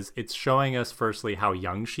because it's showing us firstly how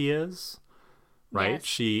young she is, right?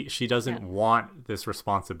 Yes. She doesn't want this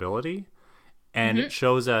responsibility, and it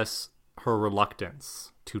shows us her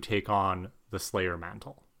reluctance to take on the Slayer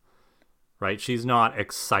mantle. Right? She's not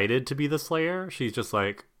excited to be the Slayer. She's just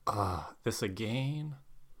like, this again?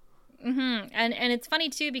 Mm-hmm. And it's funny,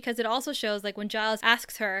 too, because it also shows, like, when Giles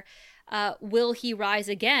asks her, will he rise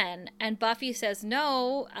again? And Buffy says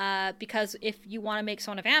no, because if you want to make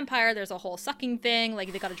someone a vampire, there's a whole sucking thing.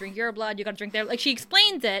 Like, they got to drink your blood, you got to drink their... Like, she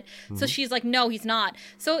explains it, so she's like, no, he's not.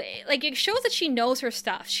 So, like, it shows that she knows her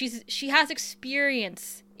stuff. She has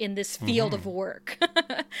experience in this field of work.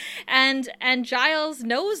 and Giles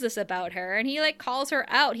knows this about her, and he, like, calls her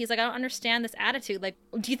out. He's like, I don't understand this attitude. Like,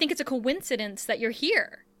 do you think it's a coincidence that you're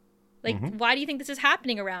here? Like, why do you think this is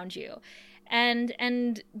happening around you?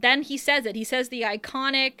 And then he says it. He says the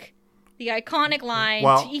iconic line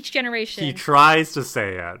to each generation. He tries to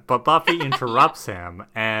say it, but Buffy interrupts him,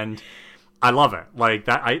 and I love it. Like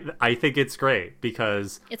that, I think it's great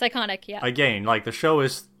because it's iconic. Yeah. Again, like the show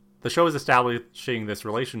is establishing this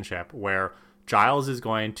relationship where Giles is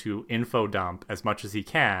going to info dump as much as he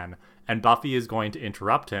can, and Buffy is going to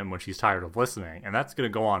interrupt him when she's tired of listening, and that's going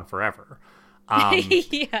to go on forever.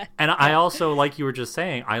 And I also, like you were just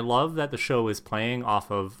saying, I love that the show is playing off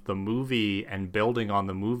of the movie and building on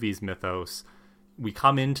the movie's mythos. We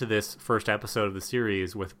come into this first episode of the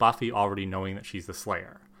series with Buffy already knowing that she's the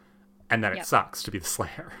Slayer, and that it sucks to be the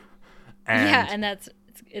Slayer. And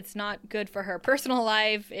it's not good for her personal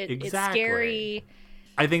life. It's scary.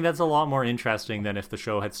 I think that's a lot more interesting than if the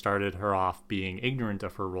show had started her off being ignorant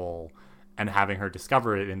of her role and having her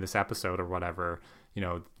discover it in this episode or whatever.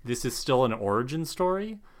 This is still an origin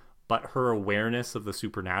story, but her awareness of the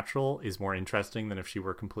supernatural is more interesting than if she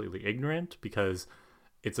were completely ignorant, because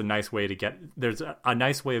it's a nice way to there's a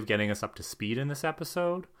nice way of getting us up to speed in this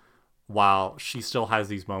episode while she still has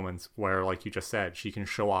these moments where, like you just said, she can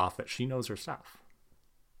show off that she knows her stuff.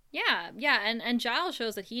 Yeah, and Giles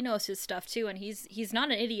shows that he knows his stuff too, and he's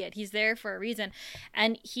not an idiot. He's there for a reason,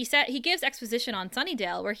 and he gives exposition on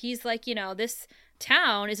Sunnydale where he's like, this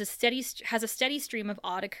town has a steady stream of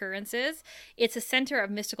odd occurrences. It's a center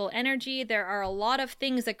of mystical energy. There are a lot of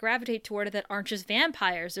things that gravitate toward it that aren't just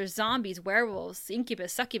vampires. There's zombies, werewolves,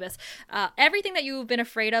 incubus, succubus. Everything that you've been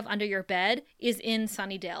afraid of under your bed is in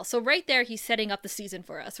Sunnydale. So right there, he's setting up the season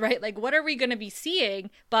for us, right? Like, what are we going to be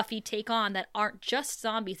seeing Buffy take on that aren't just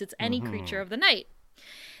zombies? It's any creature of the night.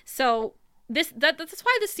 So that's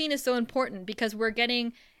why this scene is so important, because we're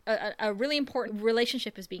getting a really important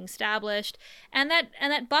relationship is being established, and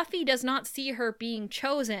that Buffy does not see her being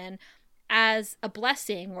chosen as a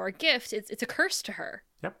blessing or a gift. It's a curse to her.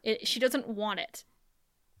 Yep. She doesn't want it.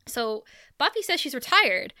 So Buffy says she's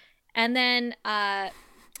retired, and then and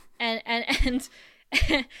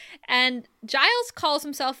Giles calls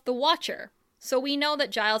himself the Watcher. So we know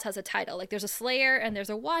that Giles has a title. Like, there's a Slayer and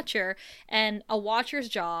there's a Watcher, and a Watcher's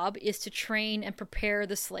job is to train and prepare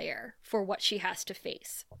the Slayer for what she has to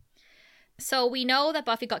face. So we know that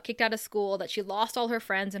Buffy got kicked out of school, that she lost all her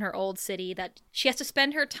friends in her old city, that she has to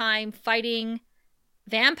spend her time fighting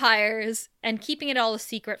vampires and keeping it all a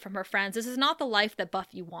secret from her friends. This is not the life that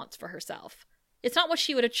Buffy wants for herself. It's not what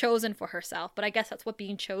she would have chosen for herself, but I guess that's what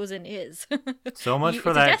being chosen is. So much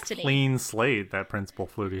for that clean slate that Principal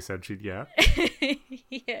Flutie said she'd get.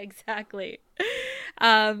 Yeah, exactly.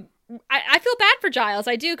 I feel bad for Giles.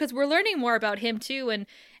 I do, because we're learning more about him too, and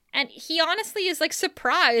he honestly is like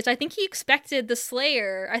surprised. I think he expected the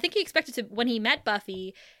Slayer. I think he expected to, when he met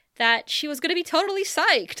Buffy, that she was going to be totally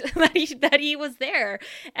psyched that he was there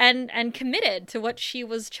and committed to what she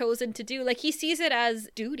was chosen to do. Like, he sees it as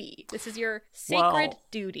duty. This is your sacred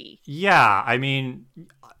duty. Yeah, I mean,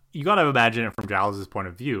 you got to imagine it from Giles' point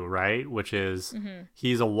of view, right? Which is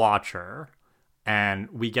he's a Watcher, and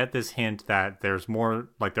we get this hint that there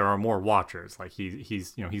are more Watchers. Like,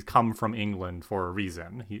 he's come from England for a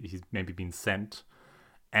reason. He's maybe been sent,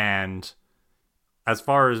 and as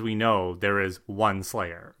far as we know, there is one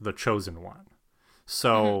Slayer, the chosen one.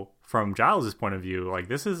 So from Giles' point of view, like,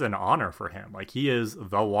 this is an honor for him. Like, he is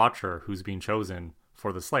the Watcher who's being chosen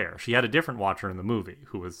for the Slayer. She had a different Watcher in the movie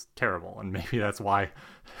who was terrible, and maybe that's why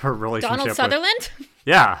her relationship Donald Sutherland?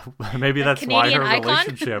 Yeah, maybe that's Canadian why her icon?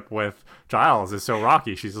 relationship with Giles is so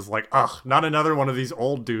rocky. She's just like, ugh, not another one of these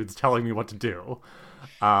old dudes telling me what to do.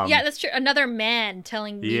 Yeah, that's true. Another man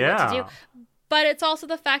telling me what to do. But it's also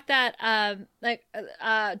the fact that,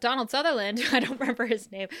 Donald Sutherland, I don't remember his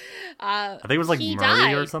name. I think it was like Murray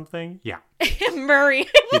died. Or something. Yeah. Murray.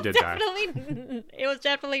 He did die. It was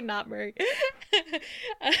definitely not Murray.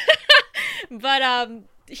 But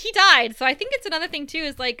he died. So I think it's another thing, too,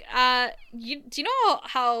 is like, do you know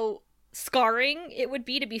how scarring it would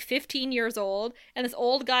be to be 15 years old and this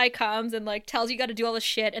old guy comes and like tells you got to do all this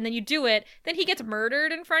shit, and then you do it, then he gets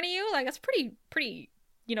murdered in front of you? Like, that's pretty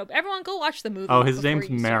everyone go watch the movie. Oh, his name's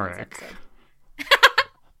Merrick.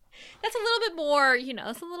 That's a little bit more,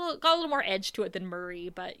 it's got a little more edge to it than Murray,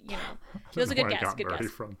 but it was a good guess.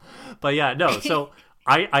 But yeah, no. So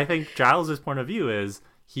I think Giles' point of view is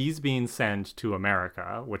he's being sent to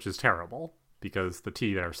America, which is terrible because the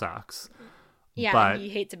tea there sucks. Yeah, but he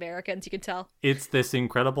hates Americans, you can tell. It's this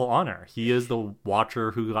incredible honor. He is the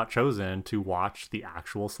Watcher who got chosen to watch the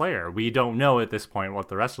actual Slayer. We don't know at this point what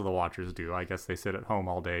the rest of the Watchers do. I guess they sit at home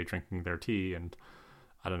all day drinking their tea and,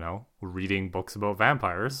 I don't know, reading books about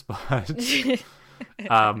vampires. But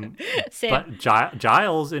but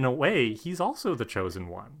Giles, in a way, he's also the chosen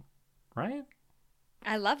one, right?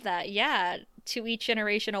 I love that. Yeah, to each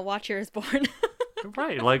generation a Watcher is born.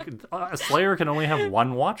 Right, like a Slayer can only have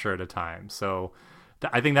one Watcher at a time, so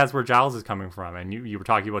I think that's where Giles is coming from. And you were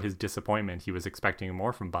talking about his disappointment. He was expecting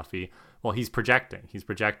more from Buffy. Well, he's projecting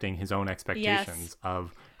his own expectations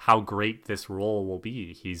of how great this role will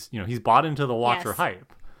be. He's bought into the Watcher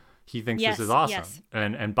hype. He thinks this is awesome,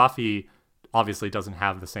 and Buffy obviously doesn't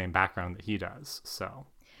have the same background that he does, so.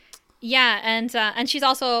 Yeah, and she's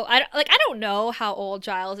also I don't know how old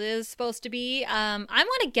Giles is supposed to be. I'm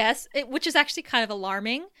gonna guess, which is actually kind of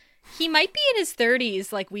alarming. He might be in his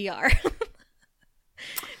 30s, like we are.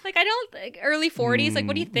 Like, I don't think early 40s. Like,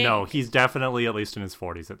 what do you think? No, he's definitely at least in his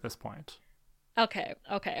 40s at this point. Okay.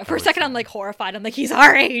 For a second, I'm like horrified. I'm like, he's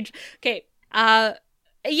our age. Okay.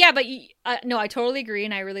 Yeah, but no, I totally agree,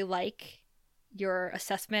 and I really like your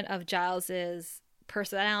assessment of Giles's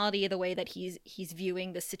personality, the way that he's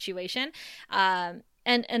viewing the situation,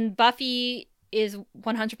 and Buffy is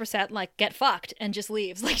 100% like, get fucked, and just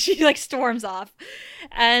leaves. Like, she like storms off,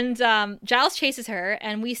 and Giles chases her,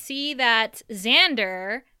 and we see that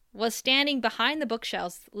Xander was standing behind the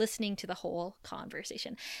bookshelves listening to the whole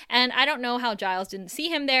conversation. And I don't know how Giles didn't see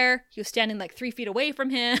him there. He was standing like 3 feet away from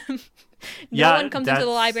him. No one comes into the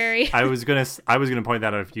library. I was gonna point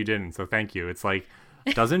that out if you didn't, so thank you. It's like,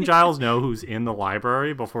 doesn't Giles know who's in the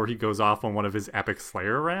library before he goes off on one of his epic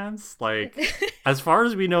Slayer rants? Like, as far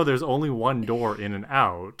as we know, there's only one door in and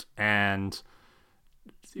out, and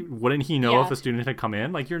wouldn't he know if a student had come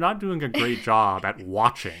in? Like, you're not doing a great job at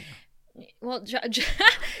watching. Well,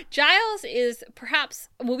 Giles is perhaps,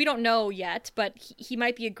 well, we don't know yet, but he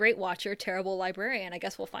might be a great watcher, terrible librarian. I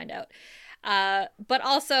guess we'll find out. But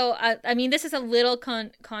also, I mean, this is a little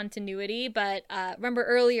continuity, but remember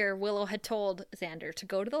earlier Willow had told Xander to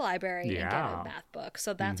go to the library and get a math book.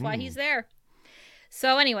 So that's why he's there.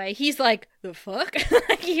 So anyway, he's like, the fuck?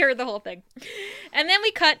 He heard the whole thing. And then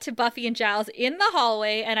we cut to Buffy and Giles in the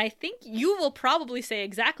hallway, and I think you will probably say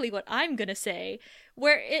exactly what I'm going to say,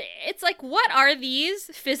 where it's like, what are these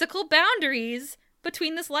physical boundaries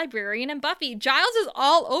between this librarian and Buffy? Giles is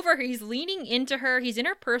all over her. He's leaning into her. He's in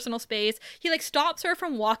her personal space. He like stops her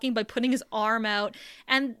from walking by putting his arm out.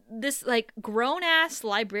 And this like grown ass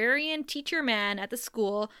librarian teacher man at the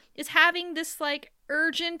school is having this like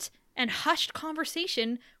urgent and hushed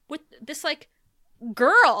conversation with this like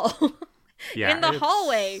girl in the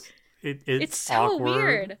hallway. It's so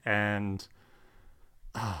weird and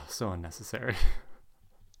so unnecessary.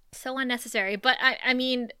 So unnecessary, but I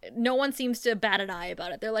mean, no one seems to bat an eye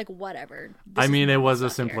about it. They're like, whatever. I mean, it was a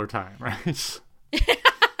simpler time, right?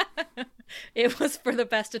 It was for the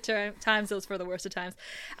best of times. It was for the worst of times.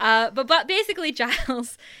 But basically,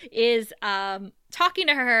 Giles is talking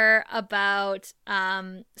to her about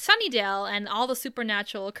Sunnydale and all the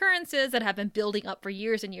supernatural occurrences that have been building up for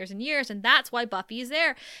years and years and years, and that's why Buffy's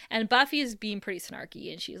there. And Buffy's being pretty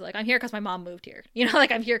snarky, and she's like, "I'm here because my mom moved here. You know,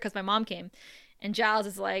 like I'm here because my mom came." And Giles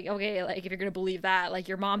is like, okay, like, if you're going to believe that, like,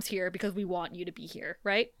 your mom's here because we want you to be here,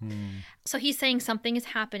 right? So he's saying something is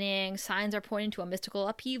happening. Signs are pointing to a mystical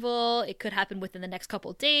upheaval. It could happen within the next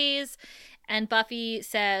couple days. And Buffy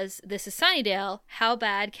says, this is Sunnydale. How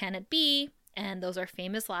bad can it be? And those are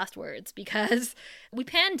famous last words, because we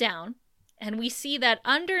pan down and we see that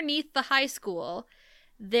underneath the high school,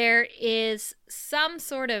 there is some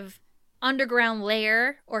sort of underground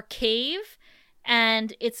lair or cave.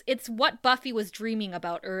 And it's what Buffy was dreaming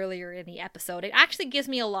about earlier in the episode. It actually gives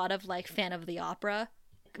me a lot of like Fan of the Opera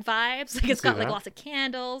vibes. Like it's got like lots of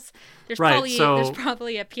candles. There's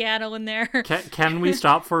probably a piano in there. Can we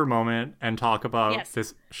stop for a moment and talk about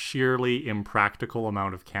this sheerly impractical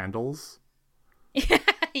amount of candles?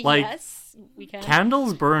 Like, yes, we can.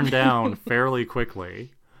 Candles burn down fairly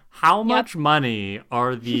quickly. How much money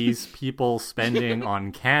are these people spending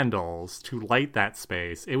on candles to light that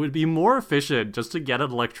space? It would be more efficient just to get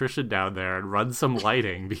an electrician down there and run some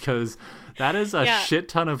lighting, because that is a shit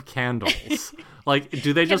ton of candles. Like,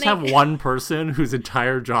 do they just have one person whose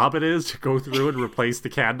entire job it is to go through and replace the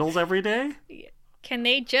candles every day? Can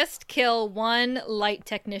they just kill one light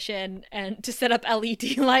technician and to set up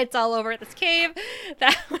LED lights all over this cave?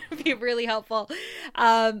 That would be really helpful.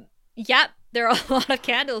 There are a lot of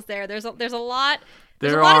candles there. There's a lot.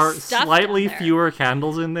 There are slightly fewer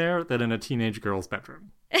candles in there than in a teenage girl's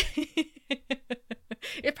bedroom.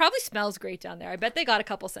 It probably smells great down there. I bet they got a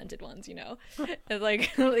couple scented ones, you know,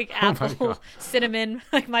 like apple, cinnamon,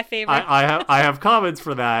 like my favorite. I have comments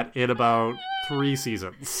for that in about 3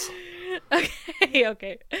 seasons.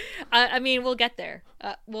 Okay. I mean, we'll get there.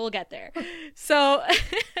 So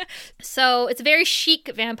it's a very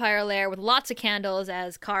chic vampire lair with lots of candles,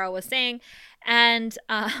 as Kara was saying, and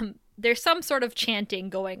there's some sort of chanting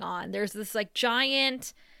going on. There's this like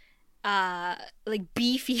giant, like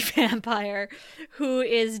beefy vampire who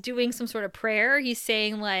is doing some sort of prayer. He's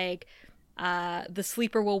saying like, "The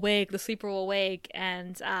sleeper will wake, the sleeper will wake,"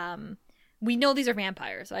 and we know these are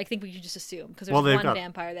vampires. So I think we should just assume, because there's one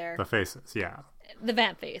vampire there. The faces, yeah. The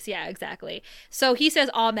vamp face, yeah, exactly. So he says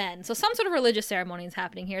amen. So some sort of religious ceremony is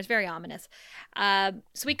happening here. It's very ominous.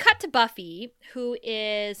 So we cut to Buffy, who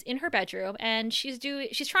is in her bedroom, and she's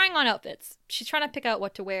trying on outfits. She's trying to pick out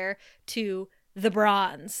what to wear to the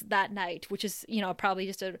bronze that night, which is, you know, probably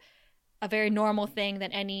just a very normal thing that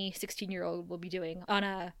any 16-year-old will be doing on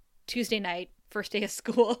a Tuesday night, first day of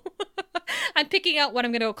school. I'm picking out what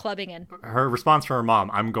I'm going to go clubbing in. Her response from her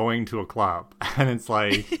mom, "I'm going to a club." And it's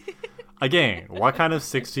like, again, what kind of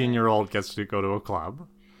 16-year-old gets to go to a club?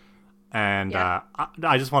 And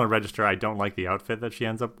I just want to register, I don't like the outfit that she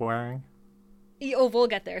ends up wearing. Oh, we'll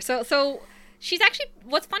get there. So she's actually,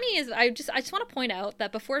 what's funny is I just want to point out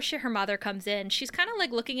that before her mother comes in, she's kind of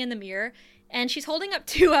like looking in the mirror, and she's holding up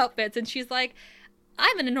 2 outfits, and she's like,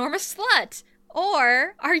 "I'm an enormous slut."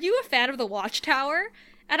 Or, "Are you a fan of the Watchtower?"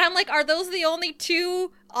 And I'm like, are those the only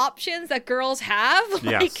two options that girls have?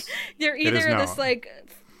 Yes. Like, they're either this like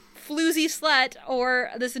floozy slut or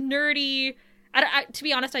this nerdy. To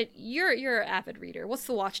be honest, you're an avid reader. What's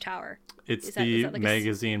the Watchtower? It's is that like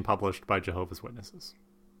magazine published by Jehovah's Witnesses.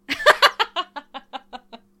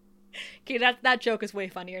 Okay, that joke is way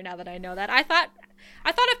funnier now that I know that. I thought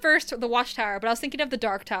at first the Watchtower, but I was thinking of the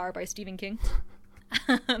Dark Tower by Stephen King.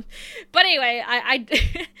 But anyway,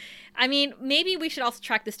 I mean, maybe we should also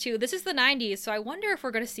track this too. This is the 90s, so I wonder if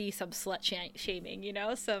we're going to see some slut shaming, you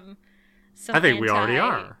know, some I think we already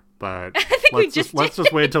are, but I think let's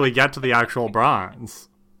just wait until we get to the actual bronze.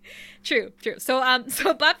 True.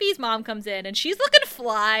 So Buffy's mom comes in and she's looking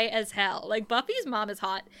fly as hell. Like, Buffy's mom is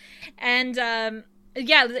hot. And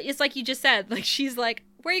yeah, it's like you just said. Like, she's like,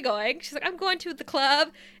 "Where are you going?" She's like, "I'm going to the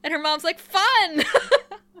club." And her mom's like, "Fun."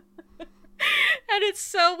 And it's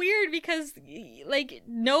so weird because, like,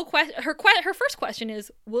 no question. Her first question is,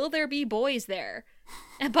 "Will there be boys there?"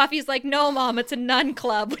 And Buffy's like, "No, Mom, it's a nun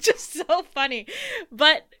club," which is so funny.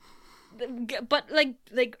 But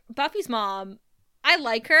like Buffy's mom, I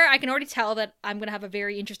like her. I can already tell that I'm gonna have a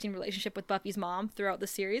very interesting relationship with Buffy's mom throughout the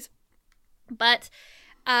series. But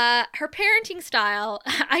her parenting style,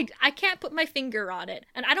 I can't put my finger on it,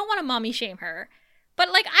 and I don't want to mommy shame her. But,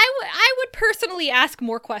 like, I would personally ask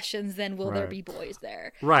more questions than will there be boys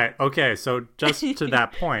there. Right. Okay. So just to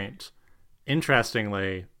that point,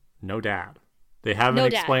 interestingly, no dad. They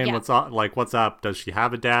haven't explained what's up. Does she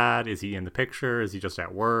have a dad? Is he in the picture? Is he just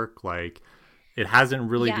at work? Like, it hasn't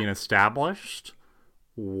really been established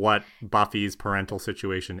what Buffy's parental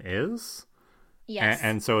situation is. Yes.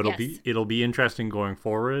 And so it'll be interesting going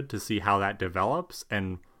forward to see how that develops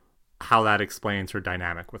and how that explains her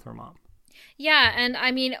dynamic with her mom. Yeah, and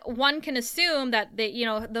I mean, one can assume that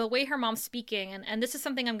the way her mom's speaking, and this is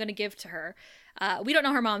something I'm going to give to her. We don't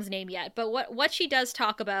know her mom's name yet, but what she does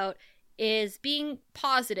talk about is being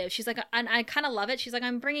positive. She's like, and I kind of love it. She's like,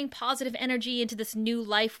 "I'm bringing positive energy into this new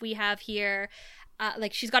life we have here."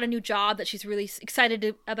 Like, she's got a new job that she's really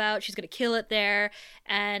excited about. She's going to kill it there.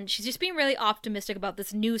 And she's just being really optimistic about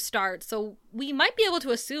this new start. So we might be able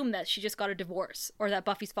to assume that she just got a divorce or that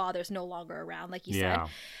Buffy's father's no longer around, like you said.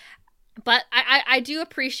 But I do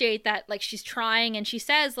appreciate that, like, she's trying, and she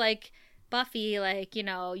says, like, "Buffy, like, you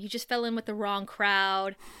know, you just fell in with the wrong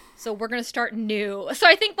crowd, so we're going to start new." So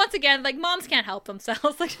I think, once again, like, moms can't help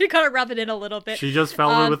themselves. Like, you got to rub it in a little bit. She just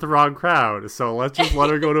fell in with the wrong crowd, so let's just let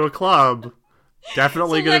her go to a club.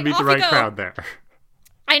 Definitely going to meet the right crowd there.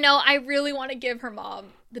 I know. I really want to give her mom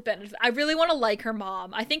the benefit. I really want to like her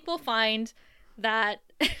mom. I think we'll find that...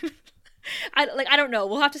 I don't know.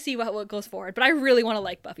 We'll have to see what goes forward. But I really want to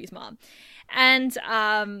like Buffy's mom. And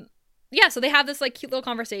yeah, so they have this like cute little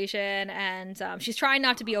conversation, and she's trying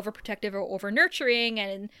not to be overprotective or over nurturing.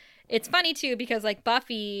 And it's funny too because like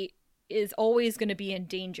Buffy is always going to be in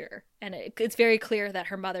danger, and it's very clear that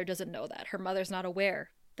her mother doesn't know that. Her mother's not aware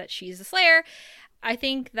that she's a Slayer. I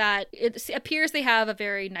think that it appears they have a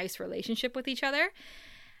very nice relationship with each other,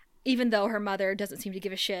 even though her mother doesn't seem to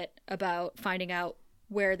give a shit about finding out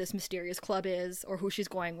where this mysterious club is, or who she's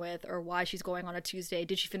going with, or why she's going on a Tuesday.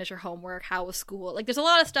 Did she finish her homework? How was school? Like, there's a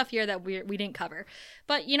lot of stuff here that we didn't cover.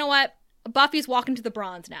 But you know what? Buffy's walking to the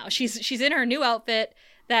bronze now. She's in her new outfit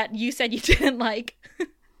that you said you didn't like.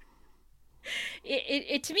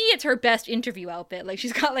 It to me, it's her best interview outfit. Like,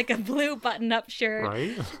 she's got like a blue button-up shirt.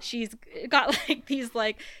 Right? She's got like these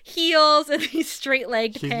like heels and these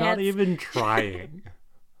straight-legged pants. She's not even trying.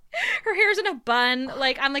 Her hair's in a bun.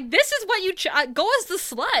 Like, I'm like, this is what you go as the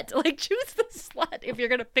slut. Like, choose the slut if you're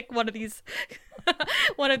gonna pick one of these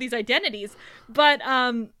identities. But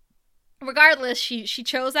regardless, she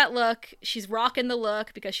chose that look. She's rocking the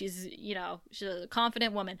look because she's a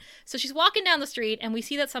confident woman. So she's walking down the street, and we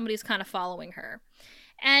see that somebody's kind of following her.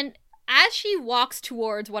 And as she walks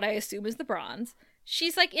towards what I assume is the bronze,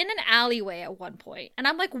 she's like in an alleyway at one point, and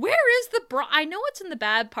I'm like, where is the bronze? I know it's in the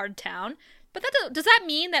bad part of town. But does that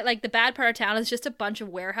mean that, like, the bad part of town is just a bunch of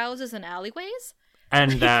warehouses and alleyways?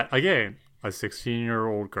 And that, again, a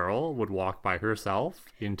 16-year-old girl would walk by herself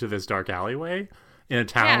into this dark alleyway in a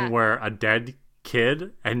town where a dead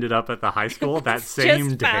kid ended up at the high school that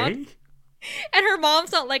same day? And her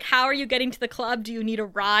mom's not like, "How are you getting to the club? Do you need a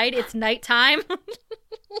ride? It's nighttime."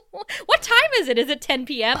 What time is it? Is it 10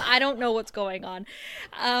 p.m.? I don't know what's going on.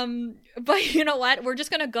 But you know what? We're just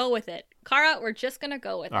going to go with it. Kara, we're just going to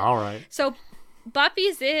go with it. All right. So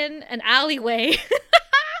Buffy's in an alleyway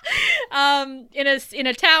in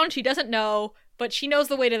a town she doesn't know, but she knows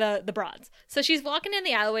the way to the bronze. So she's walking in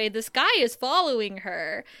the alleyway. This guy is following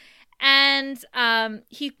her. And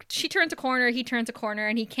she turns a corner, he turns a corner,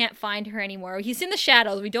 and he can't find her anymore. He's in the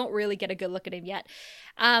shadows. We don't really get a good look at him yet.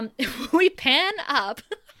 We pan up,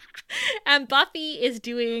 and Buffy is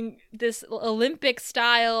doing this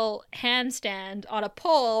Olympic-style handstand on a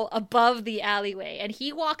pole above the alleyway, and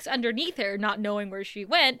he walks underneath her, not knowing where she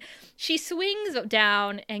went. She swings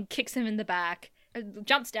down and kicks him in the back,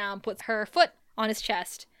 jumps down, puts her foot on his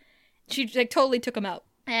chest. She totally took him out.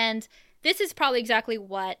 And this is probably exactly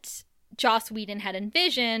what Joss Whedon had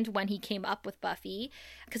envisioned when he came up with Buffy,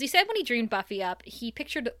 because he said when he dreamed Buffy up, he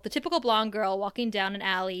pictured the typical blonde girl walking down an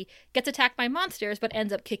alley, gets attacked by monsters, but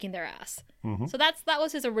ends up kicking their ass. Mm-hmm. So that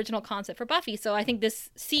was his original concept for Buffy. So I think this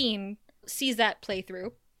scene sees that play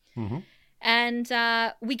through. Mm-hmm.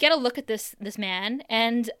 And we get a look at this man,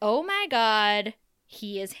 and oh my god,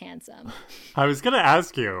 he is handsome. I was going to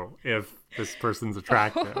ask you if this person's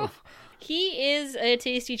attractive. He is a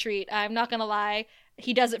tasty treat. I'm not going to lie.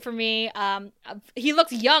 He does it for me. He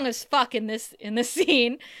looks young as fuck in this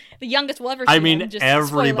scene. The youngest we'll ever see. I mean,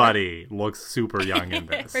 everybody looks super young in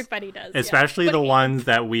this. Everybody does. Especially the ones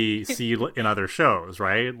that we see in other shows,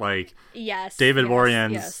 right? Like, yes, David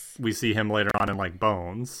Boreanaz, we see him later on in, like,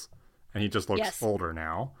 Bones, and he just looks older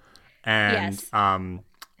now. And,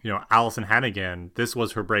 Allison Hannigan, this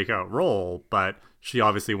was her breakout role, but she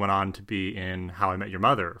obviously went on to be in How I Met Your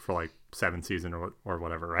Mother for, like, 7 seasons or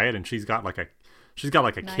whatever, right? And she's got, like, a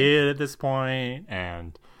kid at this point,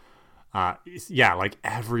 and like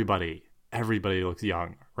everybody looks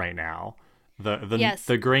young right now.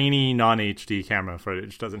 The grainy non-HD camera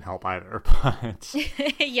footage doesn't help either, but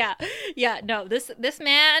no, this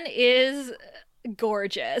man is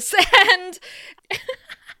gorgeous. And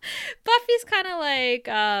Buffy's kind of like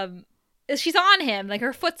she's on him, like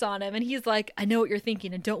her foot's on him, and he's like, I know what you're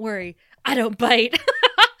thinking, and don't worry, I don't bite.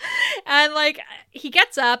 And, like, he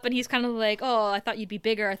gets up and he's kind of like, oh, I thought you'd be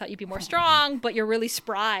bigger. I thought you'd be more strong, but you're really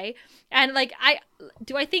spry. And, like, I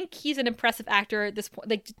think he's an impressive actor at this point.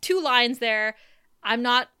 Like, 2 lines there. I'm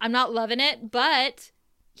not loving it, but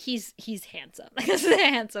he's handsome. Like, this is a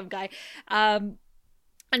handsome guy. And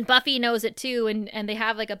Buffy knows it too. And they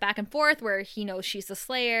have, like, a back and forth where he knows she's the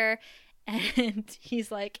Slayer. And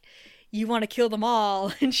he's like, you want to kill them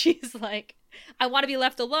all. And she's like, I want to be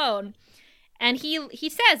left alone. And he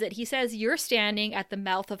says it. He says, you're standing at the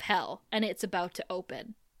mouth of hell, and it's about to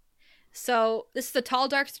open. So this is a tall,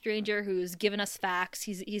 dark stranger who's given us facts.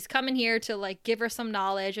 He's coming here to, like, give her some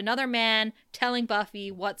knowledge. Another man telling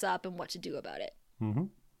Buffy what's up and what to do about it. Mm-hmm.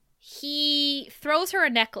 He throws her a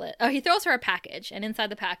necklace. Oh, he throws her a package, and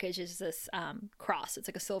inside the package is this cross. It's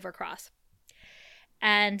like a silver cross.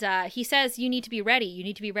 And he says, you need to be ready. You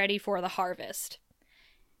need to be ready for the harvest.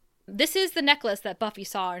 This is the necklace that Buffy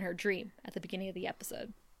saw in her dream at the beginning of the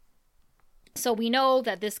episode. So we know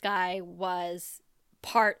that this guy was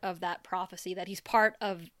part of that prophecy, that he's part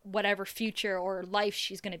of whatever future or life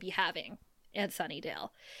she's going to be having at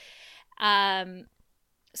Sunnydale.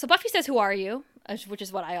 So Buffy says, who are you? Which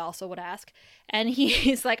is what I also would ask. And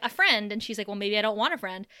he's like, a friend. And she's like, well, maybe I don't want a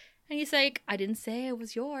friend. And he's like, I didn't say it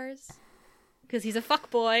was yours. Because he's a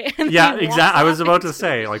fuckboy. Yeah, exactly. I was about to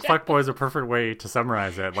say, like, fuckboy is a perfect way to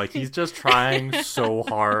summarize it. Like, he's just trying so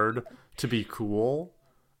hard to be cool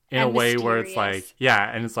in a way where it's like, yeah,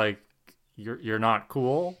 and it's like, you're not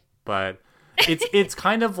cool, but it's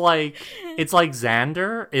kind of like, it's like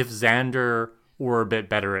Xander if Xander were a bit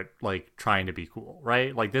better at, like, trying to be cool,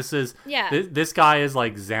 right? Like, this guy is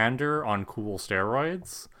like Xander on cool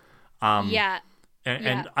steroids.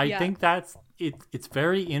 And I think that's it's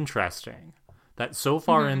very interesting that so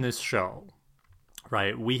far in this show,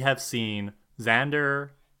 right, we have seen Xander,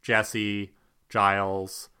 Jesse,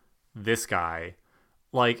 Giles, this guy.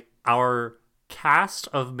 Like, our cast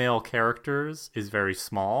of male characters is very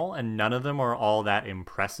small, and none of them are all that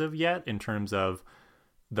impressive yet in terms of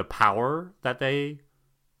the power that they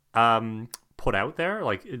put out there,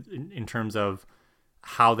 like in terms of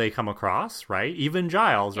how they come across, right? Even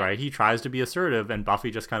Giles, right? He tries to be assertive, and Buffy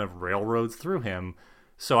just kind of railroads through him.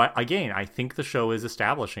 So I think the show is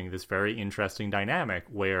establishing this very interesting dynamic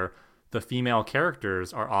where the female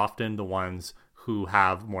characters are often the ones who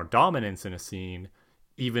have more dominance in a scene,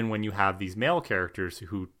 even when you have these male characters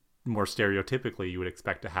who more stereotypically you would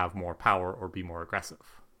expect to have more power or be more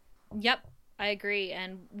aggressive. Yep, I agree.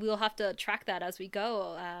 And we'll have to track that as we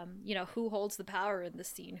go. Who holds the power in this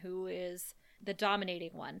scene? Who is the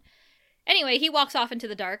dominating one? Anyway, he walks off into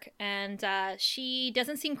the dark, and she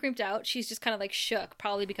doesn't seem creeped out. She's just kind of like shook,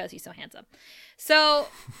 probably because he's so handsome. So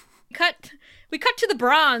we cut to the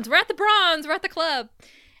Bronze. We're at the Bronze. We're at the club.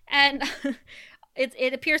 And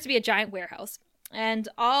it appears to be a giant warehouse. And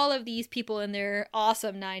all of these people in their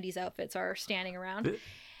awesome 90s outfits are standing around.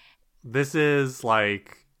 this is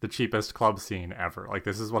like the cheapest club scene ever. Like,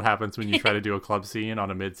 this is what happens when you try to do a club scene on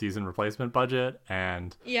a mid-season replacement budget,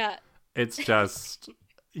 and Yeah. it's just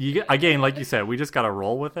again, like you said, we just gotta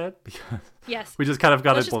roll with it because Yes. we just kind of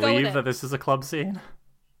gotta Let's just go with believe it. that this is a club scene.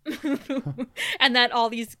 And that all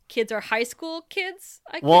these kids are high school kids,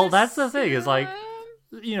 I Well, guess? that's the thing, is like,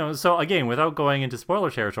 so again, without going into spoiler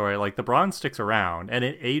territory, like the bronze sticks around and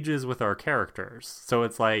it ages with our characters. So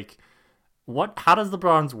it's like, how does the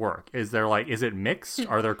bronze work? Is it mixed?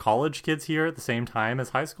 Are there college kids here at the same time as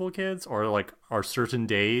high school kids? Or like, are certain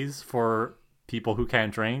days for people who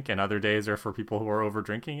can't drink and other days are for people who are over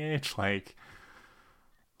drinking age? Like,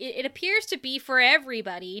 It appears to be for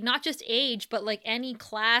everybody, not just age, but like any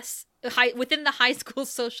class within the high school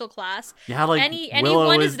social class. yeah, like anyone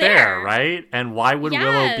Willow is is there, there. right? And why would Yeah.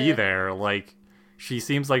 Willow be there? Like, she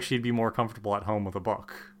seems like she'd be more comfortable at home with a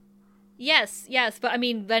book. Yes, but I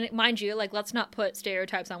mean, then mind you, like, let's not put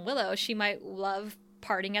stereotypes on Willow. She might love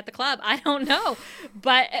partying at the club. I don't know,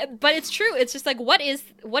 but it's true. It's just like, what is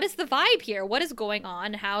the vibe here? What is going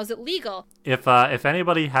on? How is it legal? If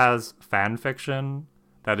anybody has fan fiction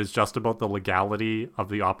that is just about the legality of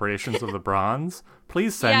the operations of the bronze,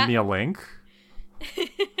 please send me a link.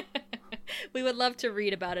 We would love to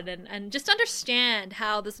read about it and just understand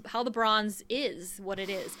how the bronze is what it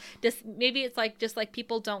is. Maybe it's like, just like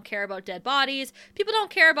people don't care about dead bodies. People don't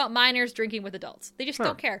care about minors drinking with adults. They just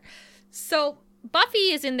don't care. So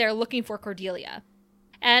Buffy is in there looking for Cordelia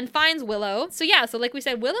and finds Willow. So like we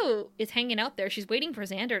said, Willow is hanging out there. She's waiting for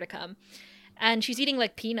Xander to come, and she's eating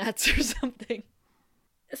like peanuts or something.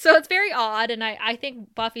 So it's very odd, and I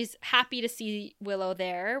think Buffy's happy to see Willow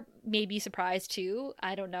there, maybe surprised too,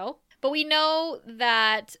 I don't know. But we know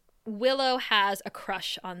that Willow has a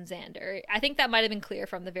crush on Xander. I think that might have been clear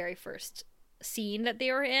from the very first scene that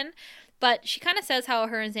they were in, but she kind of says how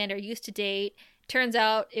her and Xander used to date. Turns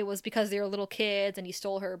out it was because they were little kids and he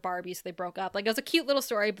stole her Barbie, so they broke up. Like, it was a cute little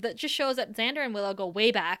story, but that just shows that Xander and Willow go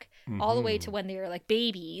way back, all the way to when they were like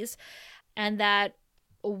babies, and that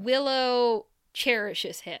Willow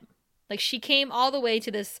cherishes him. Like, she came all the way to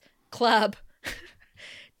this club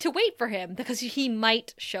to wait for him because he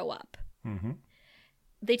might show up. Mm-hmm.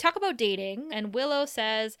 They talk about dating, and Willow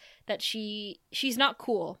says that she's not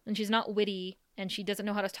cool and she's not witty and she doesn't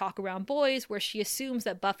know how to talk around boys, where she assumes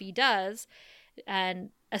that Buffy does, and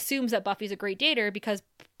assumes that Buffy's a great dater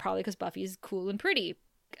probably because Buffy's cool and pretty.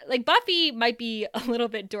 Like, Buffy might be a little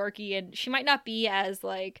bit dorky and she might not be as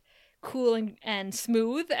like cool and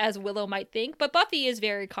smooth as Willow might think, but Buffy is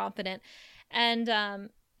very confident, and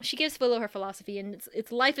she gives Willow her philosophy, and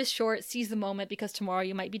it's life is short, seize the moment because tomorrow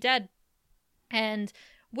you might be dead. And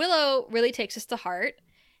Willow really takes this to heart,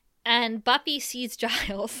 and Buffy sees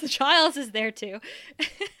Giles. Giles is there too.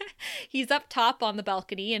 He's up top on the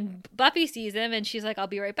balcony, and Buffy sees him, and she's like, I'll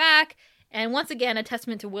be right back. And once again, a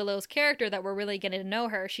testament to Willow's character that we're really getting to know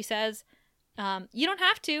her. She says, you don't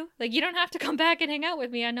have to. Like, you don't have to come back and hang out with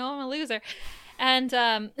me. I know I'm a loser. And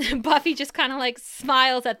Buffy just kind of like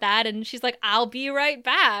smiles at that, and she's like, I'll be right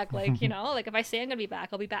back. Like, like if I say I'm going to be back,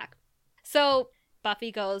 I'll be back. So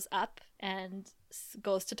Buffy goes up and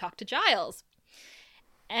goes to talk to Giles.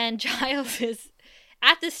 And Giles is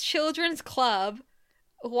at this children's club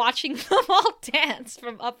watching them all dance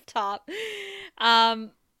from up top.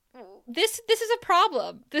 This is a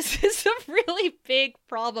problem. This is a really big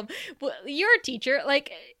problem. Well, you're a teacher.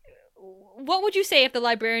 Like, what would you say if the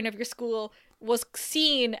librarian of your school was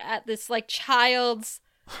seen at this like child's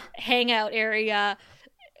hangout area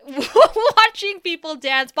watching people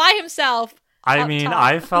dance by himself? I mean,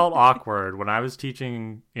 I felt awkward when I was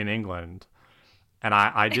teaching in England, and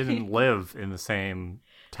I didn't live in the same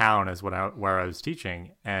town as where I was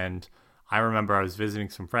teaching, and I remember I was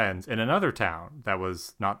visiting some friends in another town that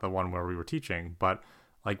was not the one where we were teaching, but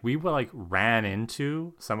like we were like ran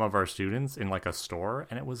into some of our students in like a store,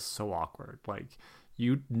 and it was so awkward. Like,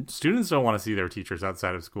 students don't want to see their teachers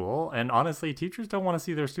outside of school, and honestly, teachers don't want to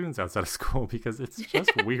see their students outside of school because it's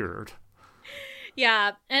just weird.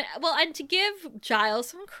 Yeah, and to give Giles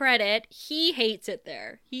some credit, he hates it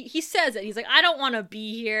there. He says it. He's like, I don't want to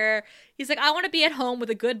be here. He's like, I want to be at home with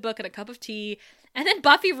a good book and a cup of tea. And then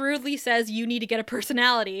Buffy rudely says, you need to get a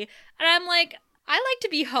personality. And I'm like, I like to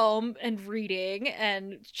be home and reading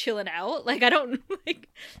and chilling out. Like, I don't, like,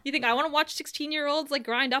 you think I want to watch 16-year-olds like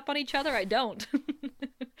grind up on each other? I don't.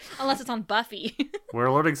 Unless it's on Buffy.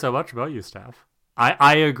 We're learning so much about you, Steph.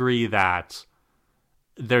 I agree that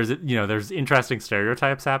there's interesting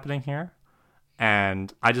stereotypes happening here,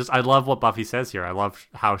 and I love what Buffy says here. I love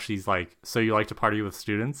how she's like, so you like to party with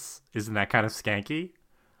students? Isn't that kind of skanky?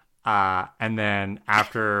 And then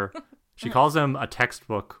after she calls him a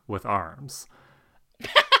textbook with arms,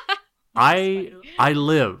 I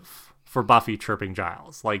live for Buffy chirping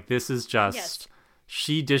Giles. Like, this is just, Yes.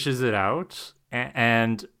 she dishes it out,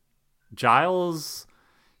 and Giles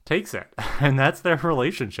takes it. And that's their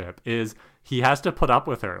relationship, is he has to put up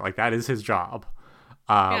with her. Like, that is his job.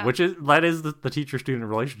 That is the teacher-student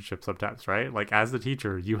relationship sometimes, right? Like, as the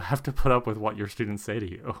teacher, you have to put up with what your students say to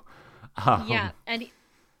you. Yeah,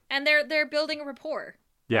 and they're building a rapport.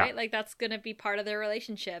 Yeah. Right? Like, that's going to be part of their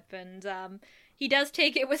relationship. And he does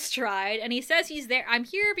take it with stride, and he says he's there. I'm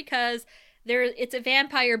here because it's a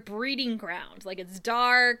vampire breeding ground. Like, it's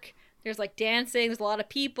dark. There's, like, dancing. There's a lot of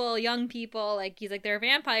people, young people. Like, he's like, there are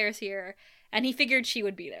vampires here. And he figured she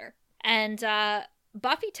would be there. And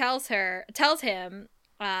Buffy tells him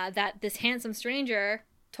that this handsome stranger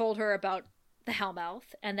told her about the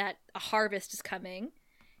Hellmouth and that a harvest is coming.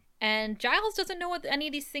 And Giles doesn't know what any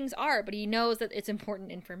of these things are, but he knows that it's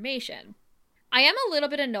important information. I am a little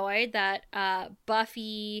bit annoyed that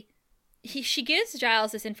Buffy, she gives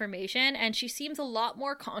Giles this information, and she seems a lot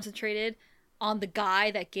more concentrated on the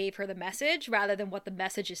guy that gave her the message rather than what the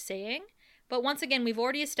message is saying. But once again, we've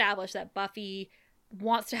already established that Buffy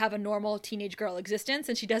wants to have a normal teenage girl existence,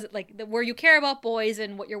 and she does it like where you care about boys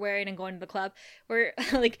and what you're wearing and going to the club, where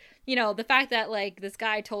like, you know, the fact that like this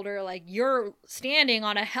guy told her like, you're standing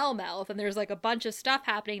on a Hellmouth and there's like a bunch of stuff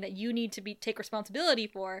happening that you need to take responsibility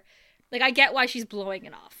for. Like, I get why she's blowing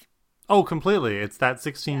it off. Oh, completely. It's that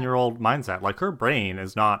 16-year-old mindset. Like, her brain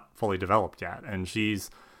is not fully developed yet, and she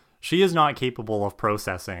is not capable of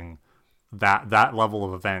processing that level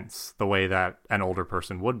of events the way that an older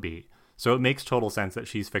person would be. So it makes total sense that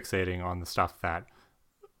she's fixating on the stuff that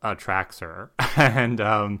attracts her. And,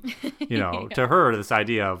 you know, to her, this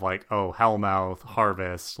idea of like, oh, Hellmouth,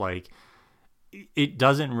 harvest, like, it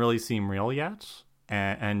doesn't really seem real yet.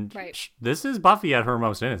 And right. This is Buffy at her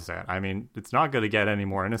most innocent. I mean, it's not going to get any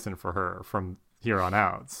more innocent for her from here on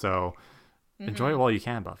out. So enjoy it while you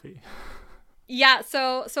can, Buffy. Yeah,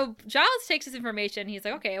 so Giles takes this information. He's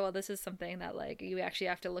like, okay, well, this is something that like you actually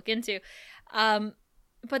have to look into.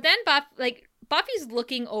 But then Buffy's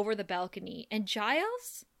looking over the balcony, and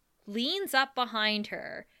Giles leans up behind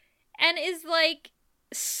her and is like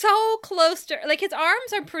so close to her. Like, his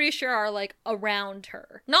arms, I'm pretty sure, are like around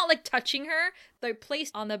her, not like touching her. They're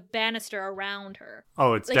placed on the banister around her.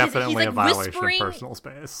 Oh, it's like, definitely he's a violation of personal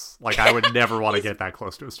space. Like, I would never want to get that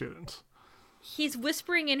close to a student. He's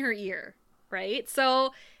whispering in her ear, right?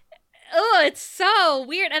 So, it's so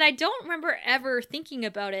weird, and I don't remember ever thinking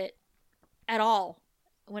about it at all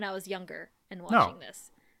when I was younger and watching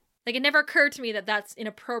this. Like, it never occurred to me that that's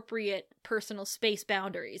inappropriate personal space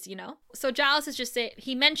boundaries, you know? So Giles is just saying,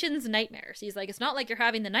 he mentions nightmares. He's like, it's not like you're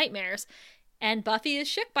having the nightmares. And Buffy is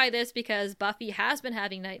shook by this because Buffy has been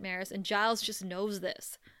having nightmares, and Giles just knows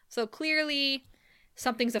this. So clearly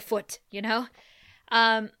something's afoot, you know?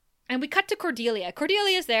 And we cut to Cordelia.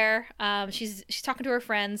 Cordelia's there. She's talking to her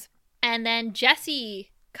friends. And then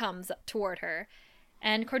Jessie comes toward her.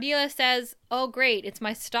 And Cordelia says, oh, great, it's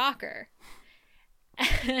my stalker.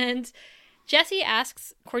 And Jessie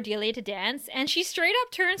asks Cordelia to dance, and she straight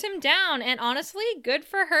up turns him down. And honestly, good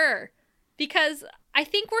for her. Because I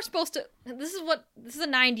think we're supposed to... This is a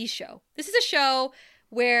 90s show. This is a show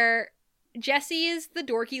where Jessie is the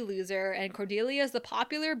dorky loser and Cordelia is the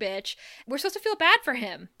popular bitch. We're supposed to feel bad for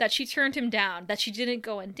him that she turned him down, that she didn't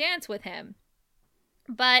go and dance with him.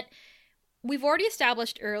 But we've already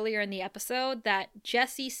established earlier in the episode that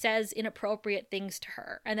Jessie says inappropriate things to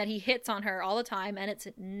her and that he hits on her all the time, and it's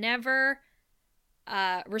never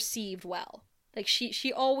received well. Like,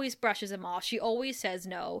 she always brushes him off. She always says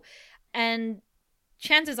no. And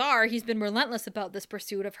chances are he's been relentless about this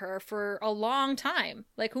pursuit of her for a long time.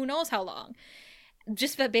 Like, who knows how long.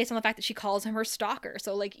 Just based on the fact that she calls him her stalker.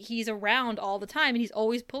 So, like, he's around all the time and he's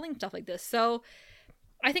always pulling stuff like this. So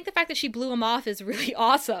I think the fact that she blew him off is really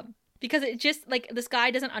awesome. Because it just, like, this guy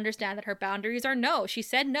doesn't understand that her boundaries are no. She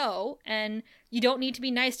said no, and you don't need to be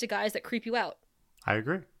nice to guys that creep you out. I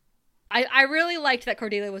agree. I really liked that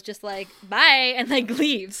Cordelia was just like, bye, and, like,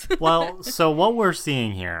 leaves. Well, so what we're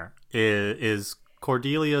seeing here is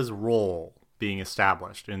Cordelia's role being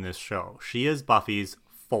established in this show. She is Buffy's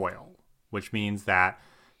foil, which means that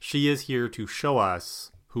she is here to show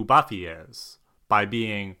us who Buffy is by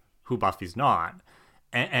being who Buffy's not.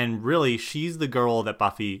 And really, she's the girl that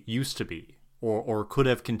Buffy used to be, or could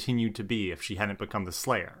have continued to be if she hadn't become the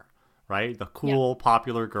Slayer, right? The cool,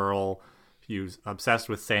 popular girl who's obsessed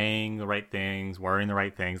with saying the right things, wearing the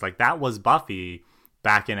right things. Like, that was Buffy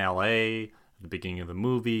back in LA, at the beginning of the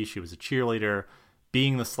movie. She was a cheerleader.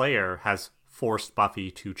 Being the Slayer has forced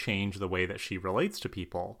Buffy to change the way that she relates to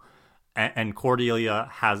people. And Cordelia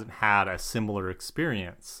hasn't had a similar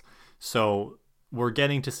experience. So we're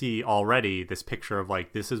getting to see already this picture of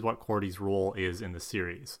like, this is what Cordy's role is in the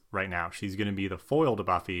series right now. She's going to be the foil to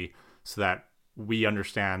Buffy so that we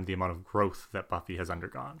understand the amount of growth that Buffy has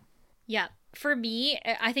undergone. Yeah. For me,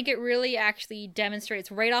 I think it really actually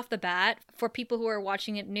demonstrates right off the bat for people who are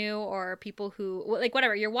watching it new or people who, like,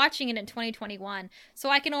 whatever, you're watching it in 2021. So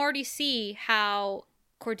I can already see how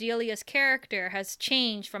Cordelia's character has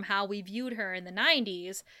changed from how we viewed her in the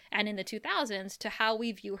 90s and in the 2000s to how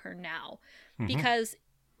we view her now. Mm-hmm. Because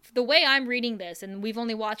the way I'm reading this, and we've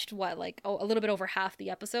only watched, a little bit over half the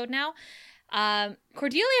episode now,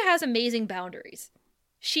 Cordelia has amazing boundaries.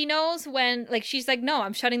 She knows when, like, she's like, no,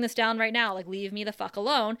 I'm shutting this down right now. Like, leave me the fuck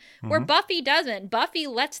alone. Mm-hmm. Where Buffy doesn't. Buffy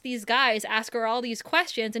lets these guys ask her all these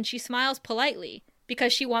questions and she smiles politely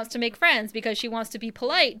because she wants to make friends, because she wants to be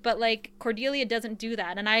polite. But, like, Cordelia doesn't do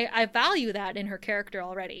that. And I value that in her character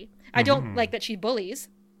already. I don't like that she bullies.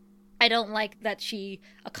 I don't like that she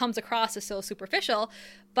comes across as so superficial.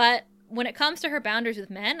 But when it comes to her boundaries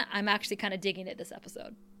with men, I'm actually kind of digging it this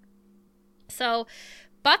episode. So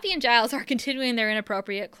Buffy and Giles are continuing their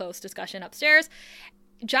inappropriate close discussion upstairs.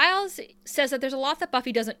 Giles says that there's a lot that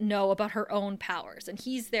Buffy doesn't know about her own powers, and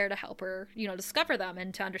he's there to help her, discover them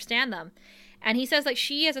and to understand them. And he says, like,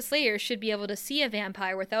 she as a Slayer should be able to see a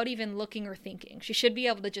vampire without even looking or thinking. She should be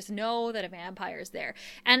able to just know that a vampire is there.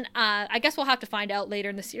 And I guess we'll have to find out later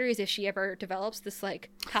in the series if she ever develops this,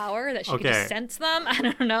 like, power that she can just sense them. I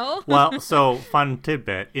don't know. Well, so, fun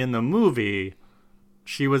tidbit. In the movie,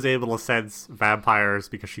 she was able to sense vampires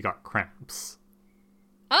because she got cramps.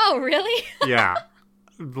 Oh, really? Yeah.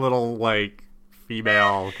 Little, like,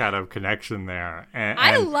 female kind of connection there. And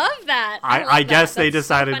I love that. I guess they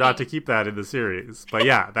decided not to keep that in the series. But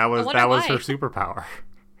yeah, that was her superpower.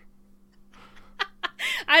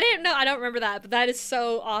 I didn't know. I don't remember that, but that is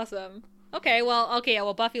so awesome. Okay,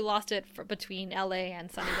 well, Buffy lost it between LA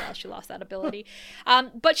and Sunnydale. She lost that ability.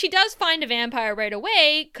 But she does find a vampire right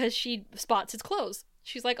away because she spots his clothes.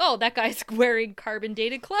 She's like, oh, that guy's wearing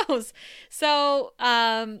carbon-dated clothes. So,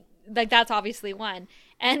 that's obviously one.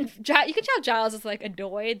 And you can tell Giles is, like,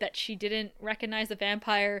 annoyed that she didn't recognize the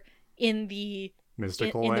vampire in the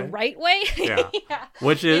mystical in the right way. Yeah. Yeah.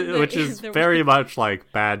 Which is very much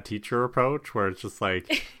like bad teacher approach, where it's just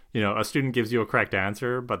like, a student gives you a correct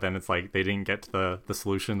answer, but then it's like they didn't get to the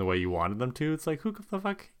solution the way you wanted them to. It's like, who the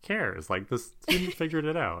fuck cares? Like, the student figured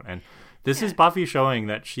it out. And this is Buffy showing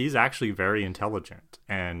that she's actually very intelligent,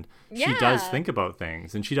 and she does think about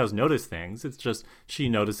things, and she does notice things. It's just she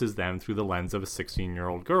notices them through the lens of a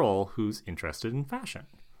 16-year-old girl who's interested in fashion.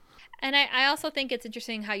 And I also think it's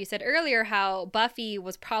interesting how you said earlier how Buffy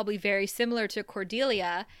was probably very similar to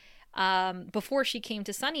Cordelia before she came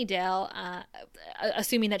to Sunnydale,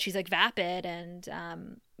 assuming that she's, like, vapid and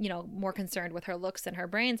more concerned with her looks than her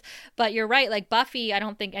brains. But you're right, like, Buffy, I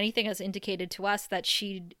don't think anything has indicated to us that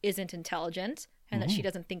she isn't intelligent and that she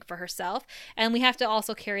doesn't think for herself. And we have to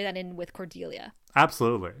also carry that in with Cordelia.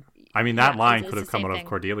 Absolutely. I mean, that line could have come out of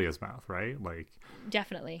Cordelia's mouth, right? Like,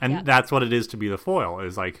 definitely. And that's what it is to be the foil,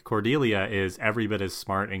 is like Cordelia is every bit as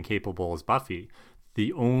smart and capable as Buffy.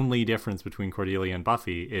 The only difference between Cordelia and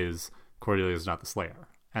Buffy is Cordelia is not the Slayer,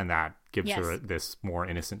 and that gives her this more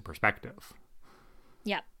innocent perspective.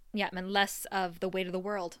 Yeah, and less of the weight of the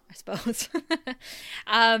world, I suppose.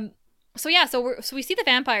 So we see the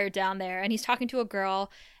vampire down there, and he's talking to a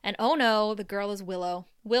girl, and oh no, the girl is Willow.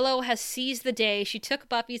 Willow has seized the day. She took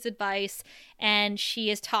Buffy's advice, and she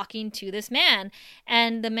is talking to this man,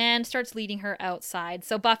 and the man starts leading her outside.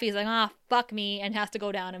 So Buffy's like, fuck me, and has to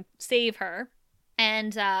go down and save her.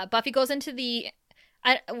 And Buffy goes into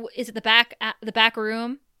is it the back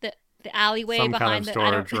room, the alleyway some behind kind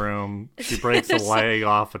of storage room. She breaks a leg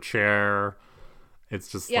off a chair. It's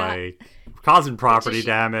just like causing property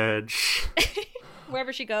damage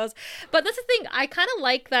wherever she goes. But that's the thing. I kind of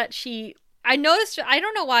like that I noticed. I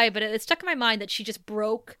don't know why, but it stuck in my mind that she just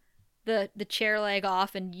broke the chair leg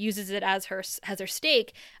off and uses it as her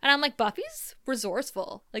stake. And I'm like, Buffy's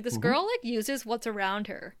resourceful. Like, this girl uses what's around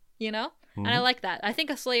her, And I like that. I think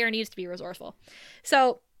a Slayer needs to be resourceful.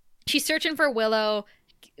 So she's searching for Willow.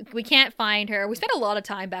 We can't find her. We spent a lot of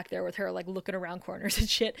time back there with her, like, looking around corners and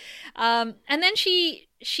shit. And then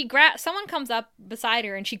someone comes up beside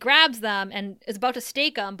her and she grabs them and is about to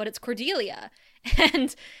stake them, but it's Cordelia.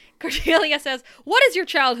 And Cordelia says, "What is your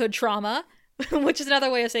childhood trauma?" Which is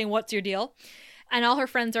another way of saying, "What's your deal?" And all her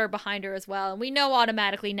friends are behind her as well. And we know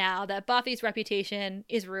automatically now that Buffy's reputation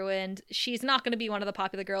is ruined. She's not going to be one of the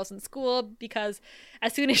popular girls in school because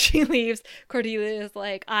as soon as she leaves, Cordelia is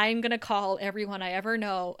like, I'm going to call everyone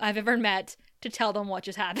I've ever met to tell them what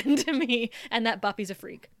just happened to me and that Buffy's a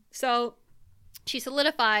freak. So she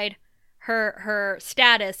solidified her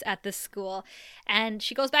status at this school. And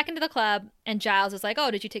she goes back into the club, and Giles is like,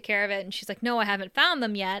 oh, did you take care of it? And she's like, no, I haven't found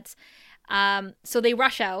them yet. So they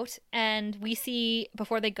rush out, and we see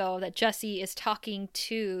before they go that Jessie is talking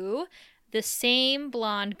to the same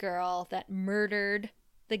blonde girl that murdered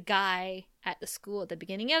the guy at the school at the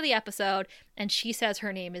beginning of the episode, and she says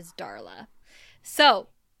her name is Darla. So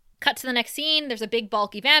cut to the next scene. There's a big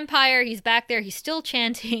bulky vampire. He's back there. He's still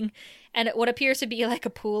chanting, and what appears to be like a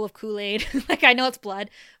pool of Kool-Aid. Like, I know it's blood,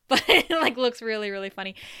 but it like looks really, really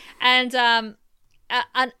funny. And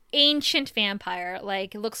an ancient vampire,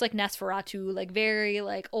 like, it looks like Nosferatu, like very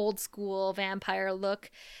like old school vampire look,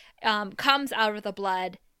 comes out of the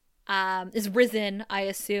blood, is risen, I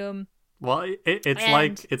assume. Well,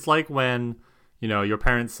 it's like when, you know, your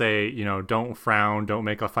parents say, you know, don't frown, don't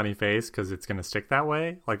make a funny face because it's going to stick that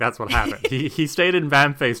way. Like, that's what happened. he stayed in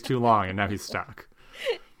vamp face too long, and now he's stuck.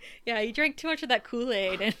 Yeah, he drank too much of that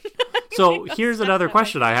Kool-Aid. And so here's another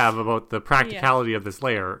question I have about the practicality of this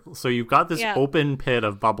lair. So you've got this open pit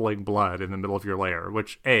of bubbling blood in the middle of your lair,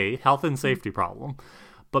 which, A, health and safety problem.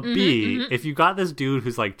 But B, if you got this dude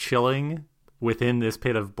who's like chilling within this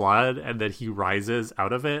pit of blood and that he rises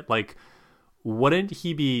out of it, like, wouldn't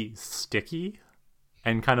he be sticky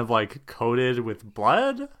and kind of like coated with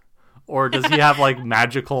blood? Or does he have like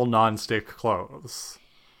magical non-stick clothes?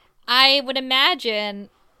 I would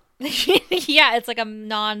imagine... yeah, it's like a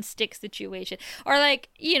non-stick situation. Or like,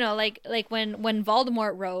 you know, like when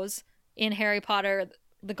Voldemort rose in Harry Potter,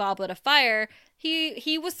 the Goblet of Fire,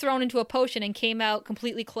 he was thrown into a potion and came out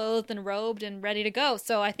completely clothed and robed and ready to go.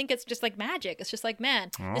 So I think it's just like magic. It's just like,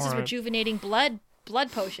 man, this is rejuvenating blood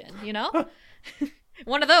potion, you know?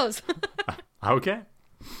 One of those. Okay.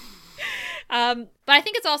 But I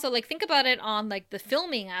think it's also like, think about it on like the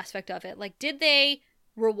filming aspect of it. Like, did they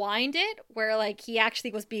rewind it where like he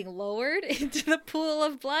actually was being lowered into the pool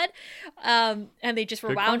of blood, and they just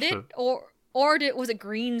rewound it, or was it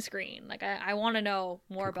green screen? Like, I want to know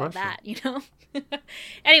more about that, you know.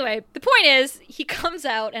 Anyway, the point is he comes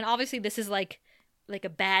out, and obviously this is like a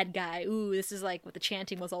bad guy. Ooh, this is like what the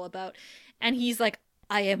chanting was all about, and he's like,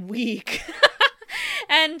 I am weak.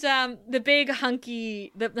 And the big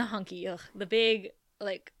hunky, the big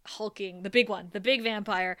like hulking, the big one, the big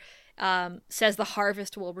vampire, says the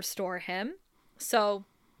harvest will restore him. So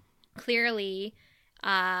clearly,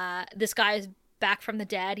 this guy is back from the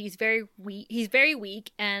dead. He's very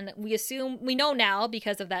weak, and we know now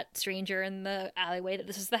because of that stranger in the alleyway that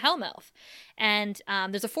this is the Hellmouth. And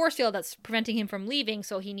there's a force field that's preventing him from leaving,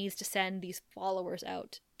 so he needs to send these followers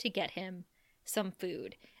out to get him some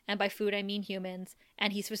food. And by food, I mean humans.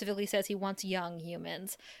 And he specifically says he wants young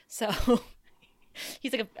humans. So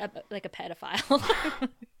he's like a pedophile.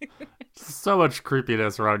 So much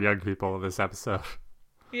creepiness around young people in this episode.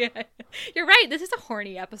 Yeah, you're right. This is a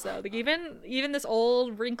horny episode. Like, even this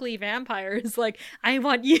old wrinkly vampire is like, I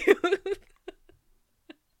want you.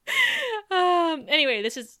 Anyway,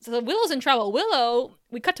 so Willow's in trouble.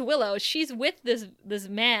 We cut to Willow. She's with this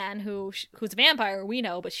man who's a vampire, we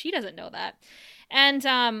know, but she doesn't know that.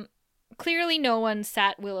 And clearly no one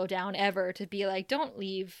sat Willow down ever to be like, don't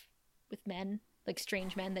leave with men, like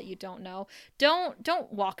strange men that you don't know.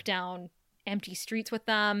 Don't walk down empty streets with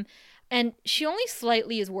them. And she only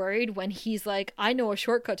slightly is worried when he's like, I know a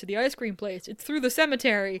shortcut to the ice cream place. It's through the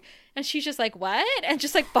cemetery. And she's just like, what? And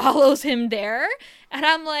just like follows him there. And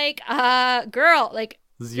I'm like, girl, like,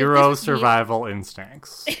 zero survival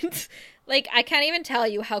instincts. Like, I can't even tell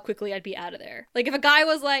you how quickly I'd be out of there. Like, if a guy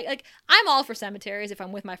was like, I'm all for cemeteries if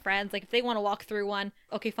I'm with my friends. Like, if they want to walk through one,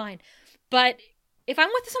 okay, fine. But if I'm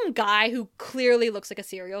with some guy who clearly looks like a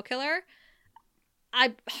serial killer,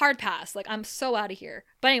 I hard pass. Like, I'm so out of here.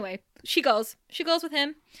 But anyway, she goes with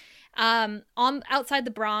him. Outside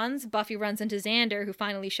the Bronze, Buffy runs into Xander, who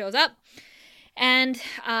finally shows up. And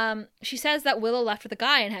she says that Willow left with a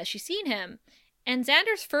guy, and has she seen him? And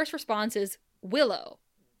Xander's first response is, Willow.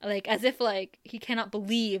 Like, as if, like, he cannot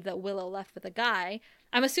believe that Willow left with a guy.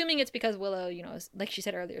 I'm assuming it's because Willow, you know, like she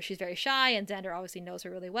said earlier, she's very shy, and Xander obviously knows her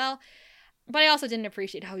really well. But I also didn't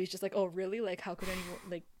appreciate how he's just like, oh, really? Like, how could anyone,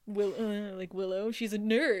 like, Willow, she's a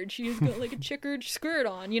nerd. She's got, like, a checkered skirt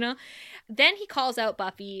on, you know? Then he calls out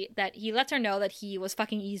Buffy, that he lets her know that he was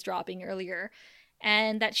fucking eavesdropping earlier,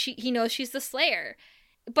 and that he knows she's the Slayer.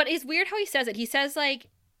 But it's weird how he says it. He says, like,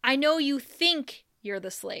 I know you think you're the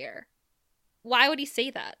Slayer. Why would he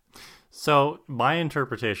say that? So my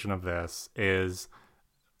interpretation of this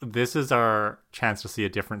is our chance to see a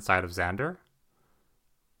different side of Xander.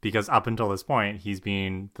 Because up until this point, he's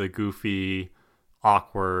been the goofy,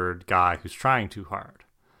 awkward guy who's trying too hard.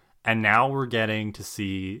 And now we're getting to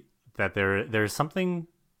see that there's something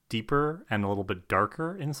deeper and a little bit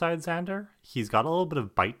darker inside Xander. He's got a little bit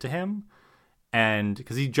of bite to him, and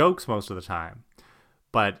because he jokes most of the time,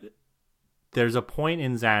 but there's a point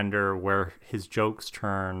in Xander where his jokes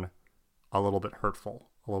turn a little bit hurtful,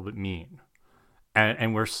 a little bit mean,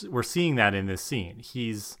 and we're seeing that in this scene.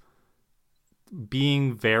 He's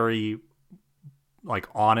being very like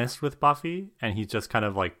honest with Buffy, and he's just kind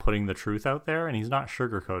of like putting the truth out there, and he's not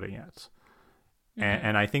sugarcoating it.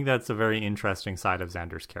 And I think that's a very interesting side of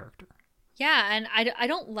Xander's character. Yeah, and I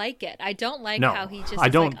don't like it. I don't like how he just. I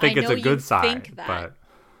don't think it's a good side. Think that. But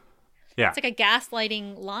yeah, it's like a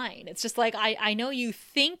gaslighting line. It's just like I know you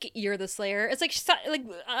think you're the Slayer. It's like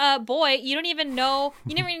boy, you don't even know.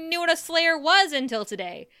 You never even knew what a Slayer was until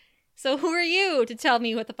today. So who are you to tell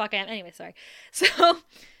me what the fuck I am? Anyway, sorry.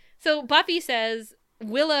 So Buffy says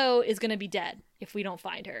Willow is gonna be dead if we don't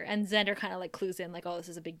find her, and Xander kind of like clues in like, oh, this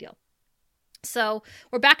is a big deal. So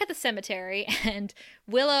we're back at the cemetery, and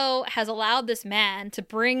Willow has allowed this man to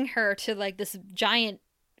bring her to like this giant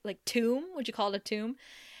like tomb. Would you call it a tomb?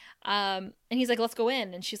 And he's like, let's go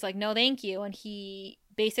in. And she's like, no, thank you. And he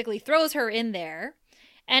basically throws her in there,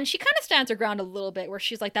 and she kind of stands her ground a little bit where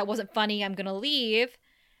she's like, that wasn't funny. I'm going to leave.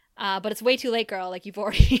 But it's way too late, girl. Like you've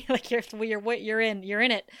already, like you're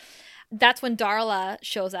in it. That's when Darla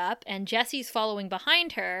shows up, and Jesse's following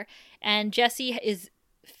behind her, and Jesse is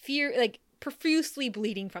profusely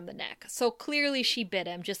bleeding from the neck. So clearly she bit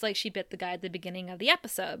him, just like she bit the guy at the beginning of the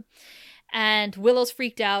episode. And Willow's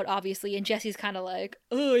freaked out, obviously, and Jesse's kind of like,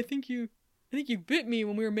 oh, I think you bit me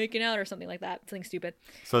when we were making out or something like that. Something stupid.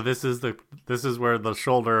 So this is where the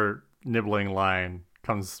shoulder nibbling line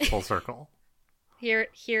comes full circle. Here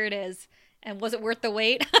it is. And was it worth the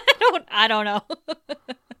wait? I don't know.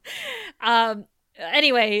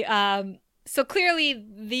 Anyway, so clearly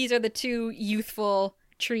these are the two youthful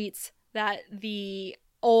treats that the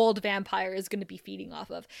old vampire is going to be feeding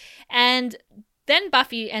off of. And then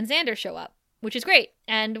Buffy and Xander show up, which is great.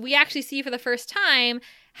 And we actually see for the first time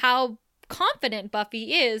how confident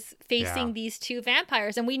Buffy is facing these two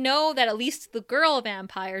vampires. And we know that at least the girl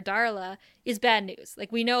vampire, Darla, is bad news.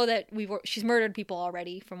 Like we know that she's murdered people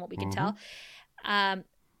already from what we can tell.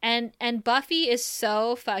 And Buffy is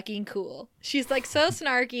so fucking cool. She's like so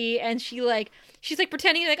snarky, and she's like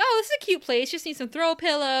pretending like, oh, this is a cute place. Just need some throw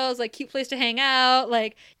pillows, like cute place to hang out.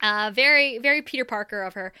 Like very, very Peter Parker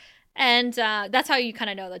of her. And that's how you kind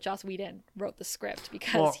of know that Joss Whedon wrote the script,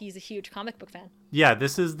 because he's a huge comic book fan. Yeah,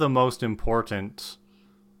 this is the most important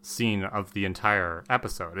scene of the entire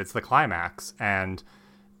episode. It's the climax, and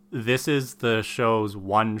this is the show's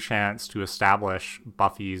one chance to establish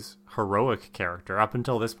Buffy's heroic character. Up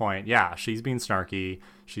until this point, she's been snarky,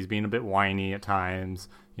 she's been a bit whiny at times,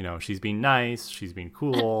 you know, she's been nice, she's been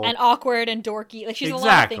cool. And awkward and dorky. Like, she's a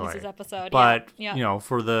lot of things this episode. But, you know,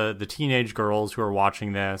 for the teenage girls who are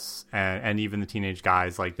watching this, and even the teenage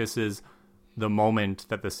guys, like, this is the moment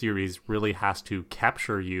that the series really has to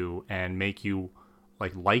capture you and make you,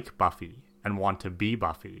 like Buffy, and want to be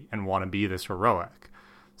Buffy, and want to be this heroic.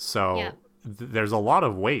 So there's a lot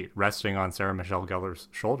of weight resting on Sarah Michelle Gellar's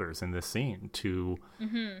shoulders in this scene to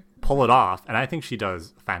pull it off. And I think she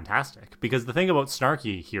does fantastic, because the thing about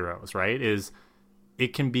snarky heroes, right, is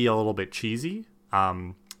it can be a little bit cheesy.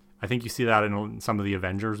 I think you see that in some of the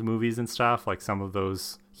Avengers movies and stuff, like some of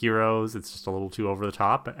those heroes, it's just a little too over the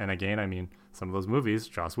top. And again, I mean, some of those movies,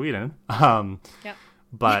 Joss Whedon.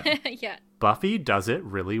 But Buffy does it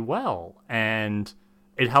really well. And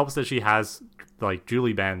it helps that she has like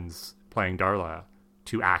Julie Benz playing Darla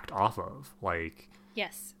to act off of. Like,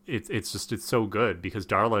 it's so good, because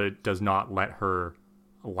Darla does not let her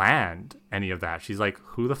land any of that. She's like,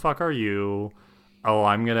 who the fuck are you? Oh,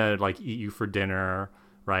 I'm gonna like eat you for dinner,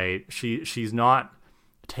 right? She's not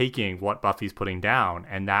taking what Buffy's putting down,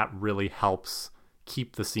 and that really helps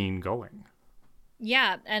keep the scene going.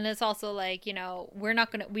 Yeah, and it's also like, you know, we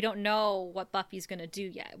don't know what Buffy's gonna do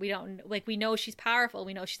yet. We know she's powerful,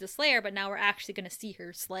 we know she's a slayer, but now we're actually gonna see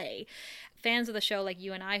her slay. Fans of the show like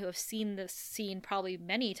you and I, who have seen this scene probably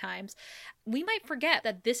many times, we might forget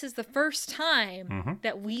that this is the first time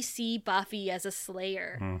that we see Buffy as a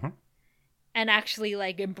slayer and actually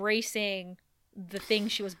like embracing the thing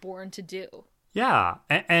she was born to do. Yeah,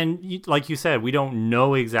 and like you said, we don't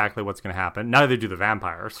know exactly what's gonna happen. Neither do the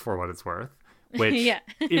vampires, for what it's worth. Which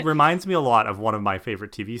it reminds me a lot of one of my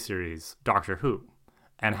favorite TV series, Doctor Who,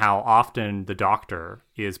 and how often the Doctor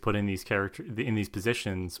is put in these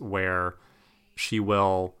positions where she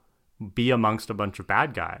will be amongst a bunch of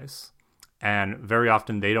bad guys, and very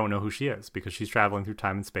often they don't know who she is, because she's traveling through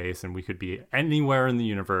time and space, and we could be anywhere in the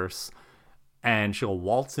universe, and she'll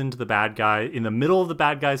waltz into the bad guy in the middle of the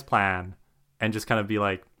bad guy's plan and just kind of be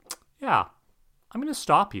like, yeah, I'm going to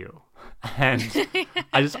stop you. And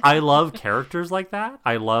I love characters like that.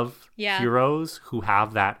 I love heroes who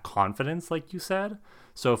have that confidence, like you said.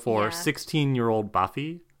 So for 16-year-old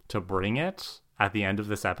Buffy to bring it at the end of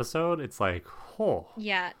this episode, it's like, oh,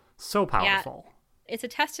 so powerful. Yeah. It's a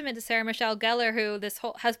testament to Sarah Michelle Gellar, who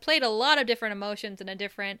has played a lot of different emotions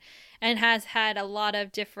and has had a lot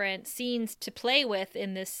of different scenes to play with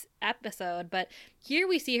in this episode. But here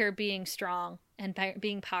we see her being strong and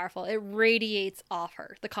being powerful. It radiates off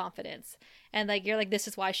her, the confidence. And like, you're like, this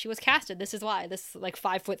is why she was casted. This is why this like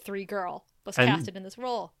 5'3" girl was casted in this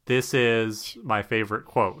role. This is my favorite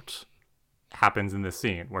quote. Happens in this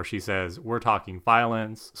scene where she says, "We're talking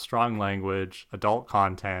violence, strong language, adult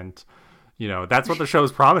content." You know, that's what the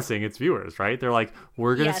show's promising its viewers, right? They're like,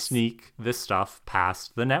 we're going to sneak this stuff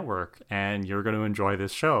past the network and you're going to enjoy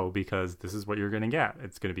this show because this is what you're going to get.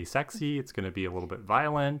 It's going to be sexy. It's going to be a little bit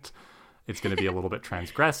violent. It's going to be a little bit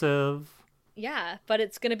transgressive. Yeah, but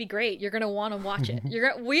it's going to be great. You're going to want to watch it.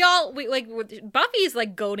 Buffy's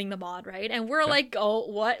like goading them on, right? And we're like, oh,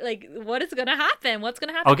 what is going to happen? What's going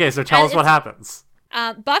to happen? Okay, so tell us what happens.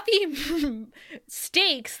 Buffy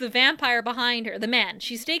stakes the vampire behind her, the man.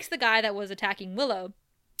 She stakes the guy that was attacking Willow,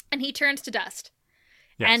 and he turns to dust.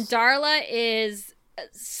 Yes. And Darla is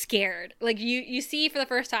scared. Like you see for the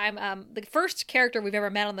first time, the first character we've ever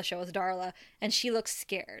met on the show is Darla, and she looks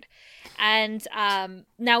scared. And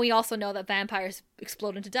now we also know that vampires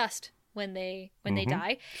explode into dust when they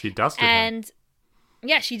die. She dusted him.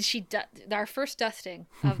 Yeah, our first dusting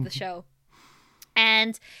of the show.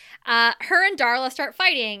 And her and Darla start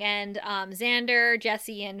fighting, and Xander,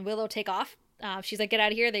 Jesse, and Willow take off. She's like, get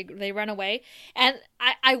out of here. They run away. And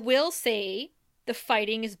I will say the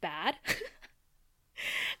fighting is bad.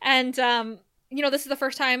 And, this is the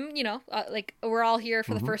first time, we're all here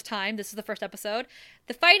for the first time. This is the first episode.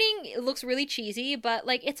 The fighting looks really cheesy, but,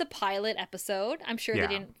 like, it's a pilot episode. I'm sure they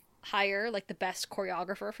didn't hire, like, the best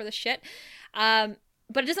choreographer for this shit. But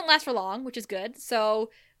it doesn't last for long, which is good. So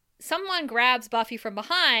someone grabs Buffy from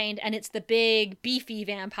behind, and it's the big beefy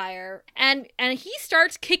vampire, and he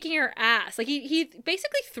starts kicking her ass. Like he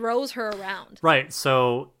basically throws her around. Right.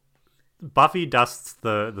 So Buffy dusts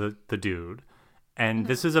the dude, and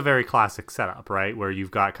this is a very classic setup, right? Where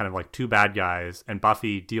you've got kind of like two bad guys, and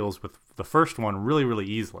Buffy deals with the first one really, really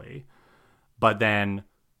easily, but then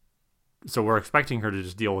so we're expecting her to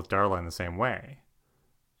just deal with Darla in the same way.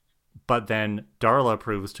 But then Darla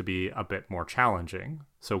proves to be a bit more challenging.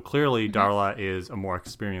 So clearly Darla is a more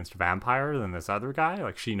experienced vampire than this other guy.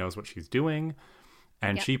 Like, she knows what she's doing.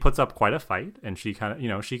 And she puts up quite a fight. And she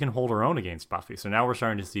kind of, she can hold her own against Buffy. So now we're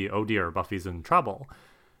starting to see, oh dear, Buffy's in trouble.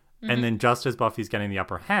 And then just as Buffy's getting the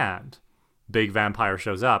upper hand, big vampire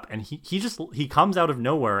shows up. And he comes out of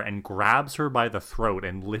nowhere and grabs her by the throat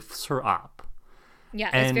and lifts her up.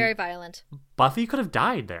 Yeah, it's very violent. Buffy could have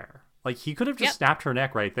died there. Like, he could have just snapped her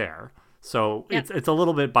neck right there. So it's a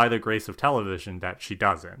little bit by the grace of television that she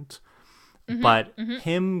doesn't. But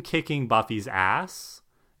him kicking Buffy's ass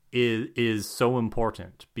is so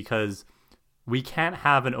important because we can't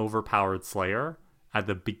have an overpowered Slayer at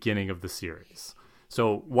the beginning of the series.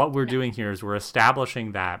 So what we're doing here is we're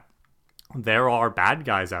establishing that there are bad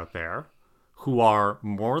guys out there who are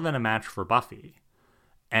more than a match for Buffy.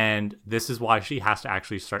 And this is why she has to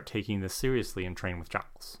actually start taking this seriously and train with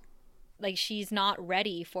Giles. Like, she's not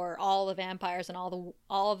ready for all the vampires and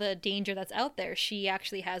all the danger that's out there. She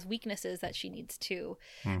actually has weaknesses that she needs to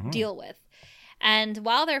deal with. And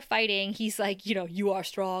while they're fighting, he's like, you are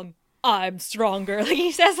strong. I'm stronger. Like,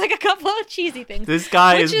 he says like a couple of cheesy things. This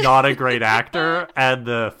guy is not a great actor, and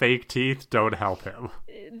the fake teeth don't help him.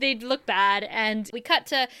 They look bad. And we cut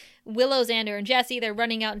to Willow, Xander, and Jesse. They're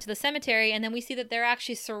running out into the cemetery, and then we see that they're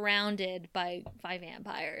actually surrounded by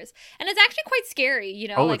vampires. And it's actually quite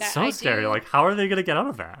scary, Oh, like, it's so scary. Like, how are they going to get out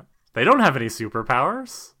of that? They don't have any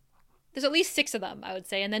superpowers. There's at least 6 of them, I would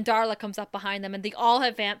say. And then Darla comes up behind them, and they all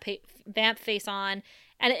have vamp face on.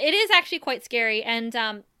 And it is actually quite scary.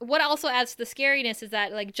 And what also adds to the scariness is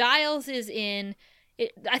that, like, Giles is in...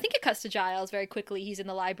 I think it cuts to Giles very quickly. He's in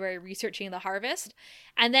the library researching the harvest.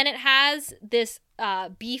 And then it has this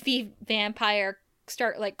beefy vampire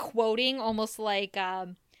start, like, quoting almost like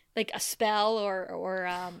a spell or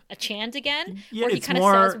a chant again. Yeah, where he kind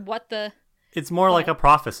of says what the... It's more like a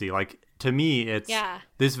prophecy. Like, to me, it's...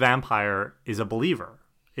 This vampire is a believer.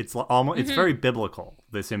 It's almost... It's very biblical,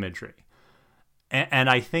 this imagery. And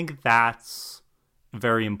I think that's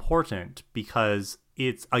very important because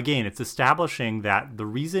it's establishing that the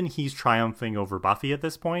reason he's triumphing over Buffy at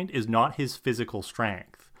this point is not his physical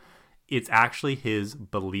strength. It's actually his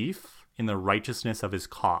belief in the righteousness of his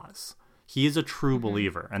cause. He is a true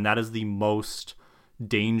believer, and that is the most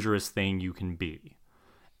dangerous thing you can be.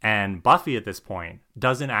 And Buffy at this point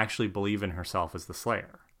doesn't actually believe in herself as the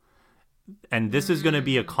Slayer. And this is going to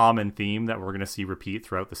be a common theme that we're going to see repeat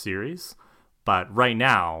throughout the series. But right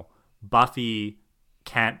now, Buffy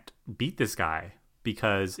can't beat this guy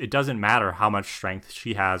because it doesn't matter how much strength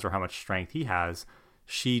she has or how much strength he has.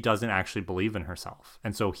 She doesn't actually believe in herself.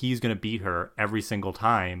 And so he's going to beat her every single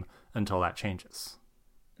time until that changes.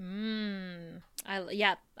 I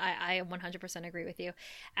 100% agree with you.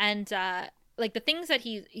 And like the things that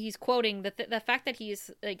he's quoting, the fact that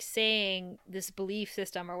he's like saying this belief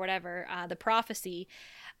system or whatever, the prophecy,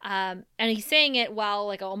 and he's saying it while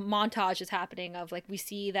like a montage is happening of like we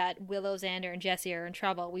see that Willow, Xander, and Jesse are in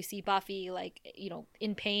trouble. We see Buffy like, you know,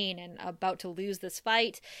 in pain and about to lose this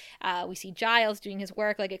fight. We see Giles doing his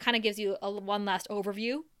work. Like it kind of gives you one last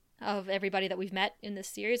overview of everybody that we've met in this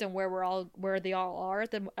series and where they all are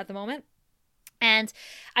at the moment. And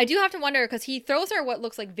I do have to wonder, because he throws her what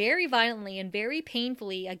looks like very violently and very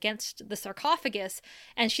painfully against the sarcophagus,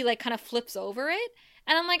 and she like kind of flips over it.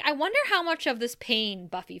 And I'm like, I wonder how much of this pain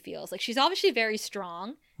Buffy feels. Like she's obviously very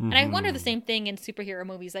strong. And I wonder the same thing in superhero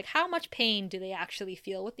movies. Like how much pain do they actually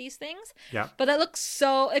feel with these things? Yeah. But that looks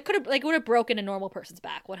so, it would have broken a normal person's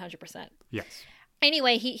back 100%. Yes.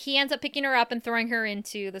 Anyway, he ends up picking her up and throwing her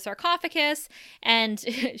into the sarcophagus, and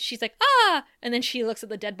she's like, ah! And then she looks at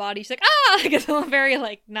the dead body, she's like, ah! Like it's a very,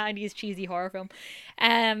 like, 90s cheesy horror film.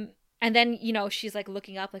 And then, you know, she's, like,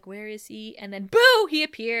 looking up, like, where is he? And then, boo! He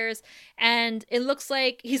appears, and it looks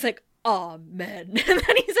like, he's like, amen. And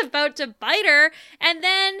then he's about to bite her, and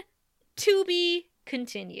then, to be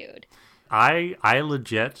continued. I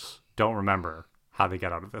legit don't remember how they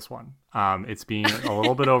get out of this one. It's been a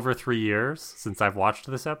little bit over 3 years since I've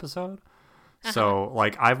watched this episode. So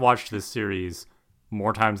like I've watched this series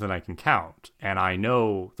more times than I can count, and I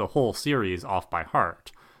know the whole series off by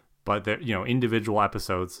heart. But the, you know, individual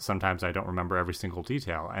episodes, sometimes I don't remember every single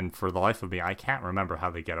detail, and for the life of me, I can't remember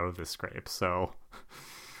how they get out of this scrape. So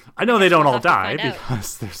I know they don't all die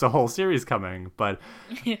because there's a whole series coming, but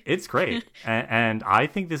it's great. And I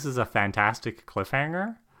think this is a fantastic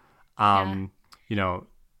cliffhanger. You know,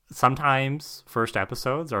 sometimes first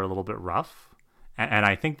episodes are a little bit rough. And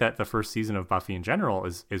I think that the first season of Buffy in general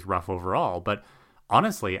is rough overall. But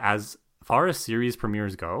honestly, as far as series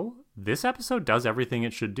premieres go, this episode does everything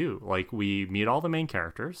it should do. Like, we meet all the main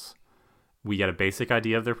characters. We get a basic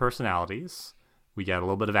idea of their personalities. We get a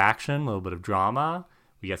little bit of action, a little bit of drama.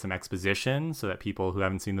 We get some exposition so that people who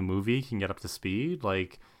haven't seen the movie can get up to speed.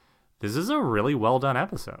 Like, this is a really well done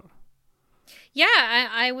episode. Yeah,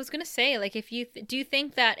 I was gonna say, like, if you do you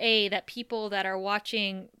think that that people that are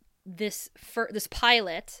watching this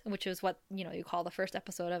pilot, which is what, you know, you call the first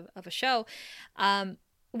episode of a show,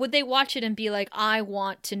 would they watch it and be like, I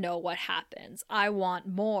want to know what happens, I want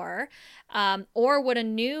more, or would a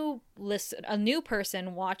new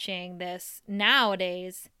person watching this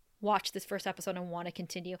nowadays watch this first episode and want to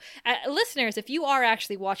continue? Listeners, if you are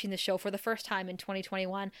actually watching the show for the first time in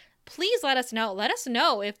 2021, please let us know. Let us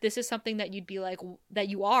know if this is something that you'd be like, that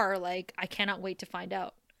you are like, I cannot wait to find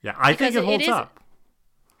out. Yeah, I think it holds up.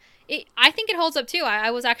 I think it holds up too.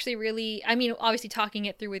 I was actually really, I mean, obviously talking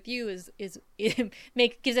it through with you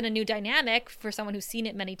gives it a new dynamic for someone who's seen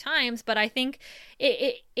it many times. But I think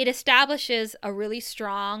it establishes a really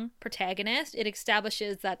strong protagonist. It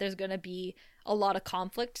establishes that there's going to be a lot of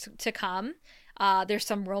conflict to come. There's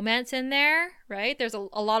some romance in there, right? There's a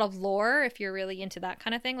lot of lore if you're really into that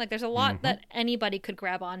kind of thing. Like, there's a lot that anybody could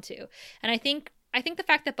grab onto. And I think the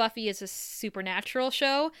fact that Buffy is a supernatural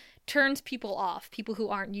show turns people off, people who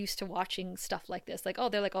aren't used to watching stuff like this. Like, oh,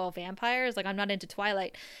 they're like, oh, vampires? Like, I'm not into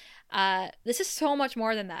Twilight. This is so much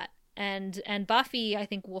more than that. And Buffy, I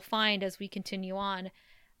think we'll find as we continue on,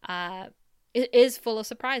 it is full of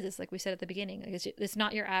surprises, like we said at the beginning. Like, it's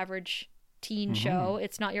not your average teen show.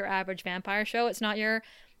 It's not your average vampire show. It's not your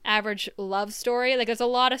average love story. Like, there's a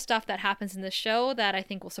lot of stuff that happens in this show that I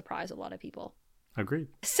think will surprise a lot of people. Agreed.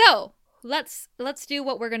 So let's do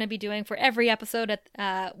what we're going to be doing for every episode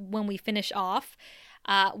when we finish off.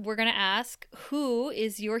 We're going to ask, who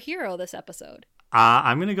is your hero this episode?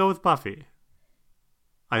 I'm going to go with Buffy.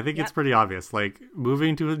 I think it's pretty obvious. Like,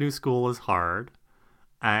 moving to a new school is hard,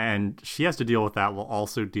 and she has to deal with that while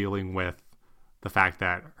also dealing with the fact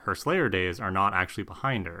that her Slayer days are not actually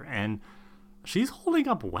behind her. And she's holding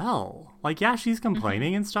up well. Like, yeah, she's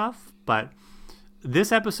complaining and stuff, but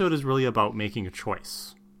this episode is really about making a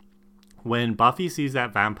choice. When Buffy sees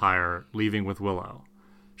that vampire leaving with Willow,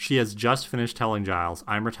 she has just finished telling Giles,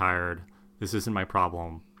 I'm retired. This isn't my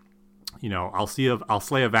problem. You know, I'll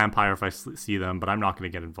slay a vampire if I see them, but I'm not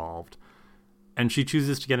going to get involved. And she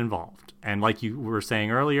chooses to get involved. And like you were saying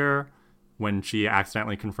earlier, when she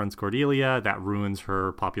accidentally confronts Cordelia, that ruins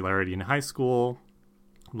her popularity in high school.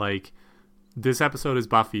 Like, this episode is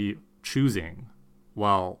Buffy choosing,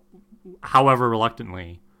 well, however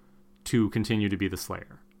reluctantly, to continue to be the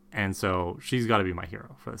Slayer. And so she's got to be my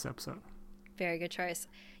hero for this episode. Very good choice.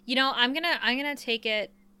 You know, I'm gonna take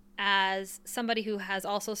it as somebody who has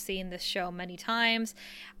also seen this show many times.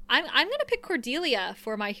 I'm gonna pick Cordelia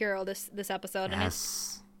for my hero this episode.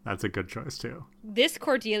 Yes, that's a good choice too. This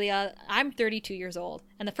Cordelia, I'm 32 years old,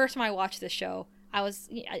 and the first time I watched this show, I was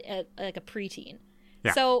like a preteen.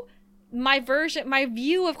 Yeah. So my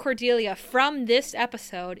view of Cordelia from this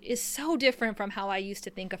episode is so different from how I used to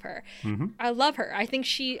think of her. Mm-hmm. I love her. I think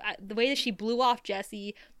the way that she blew off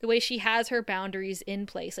Jesse, the way she has her boundaries in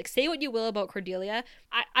place. Like, say what you will about Cordelia,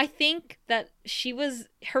 I think that she was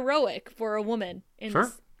heroic for a woman in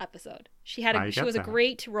this episode. She was a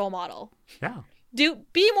great role model. Yeah.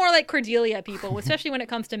 Be more like Cordelia, people, especially when it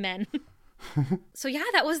comes to men. So yeah,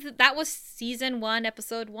 that was season 1,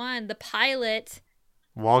 episode 1, the pilot.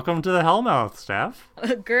 Welcome to the Hellmouth, Steph.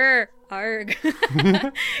 Grr, arg.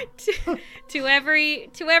 to every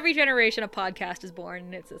generation a podcast is born,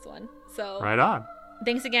 and it's this one. So right on.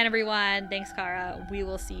 Thanks again, everyone. Thanks, Kara. We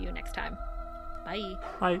will see you next time. Bye.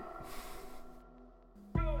 Bye.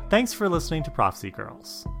 Thanks for listening to Prophecy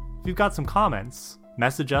Girls. If you've got some comments,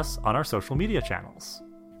 message us on our social media channels.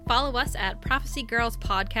 Follow us at Prophecy Girls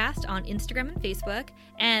Podcast on Instagram and Facebook,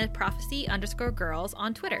 and Prophecy_Girls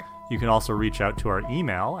on Twitter. You can also reach out to our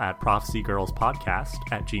email at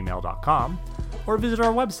prophecygirlspodcast@gmail.com or visit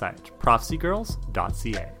our website,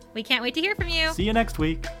 prophecygirls.ca. We can't wait to hear from you. See you next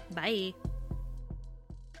week. Bye.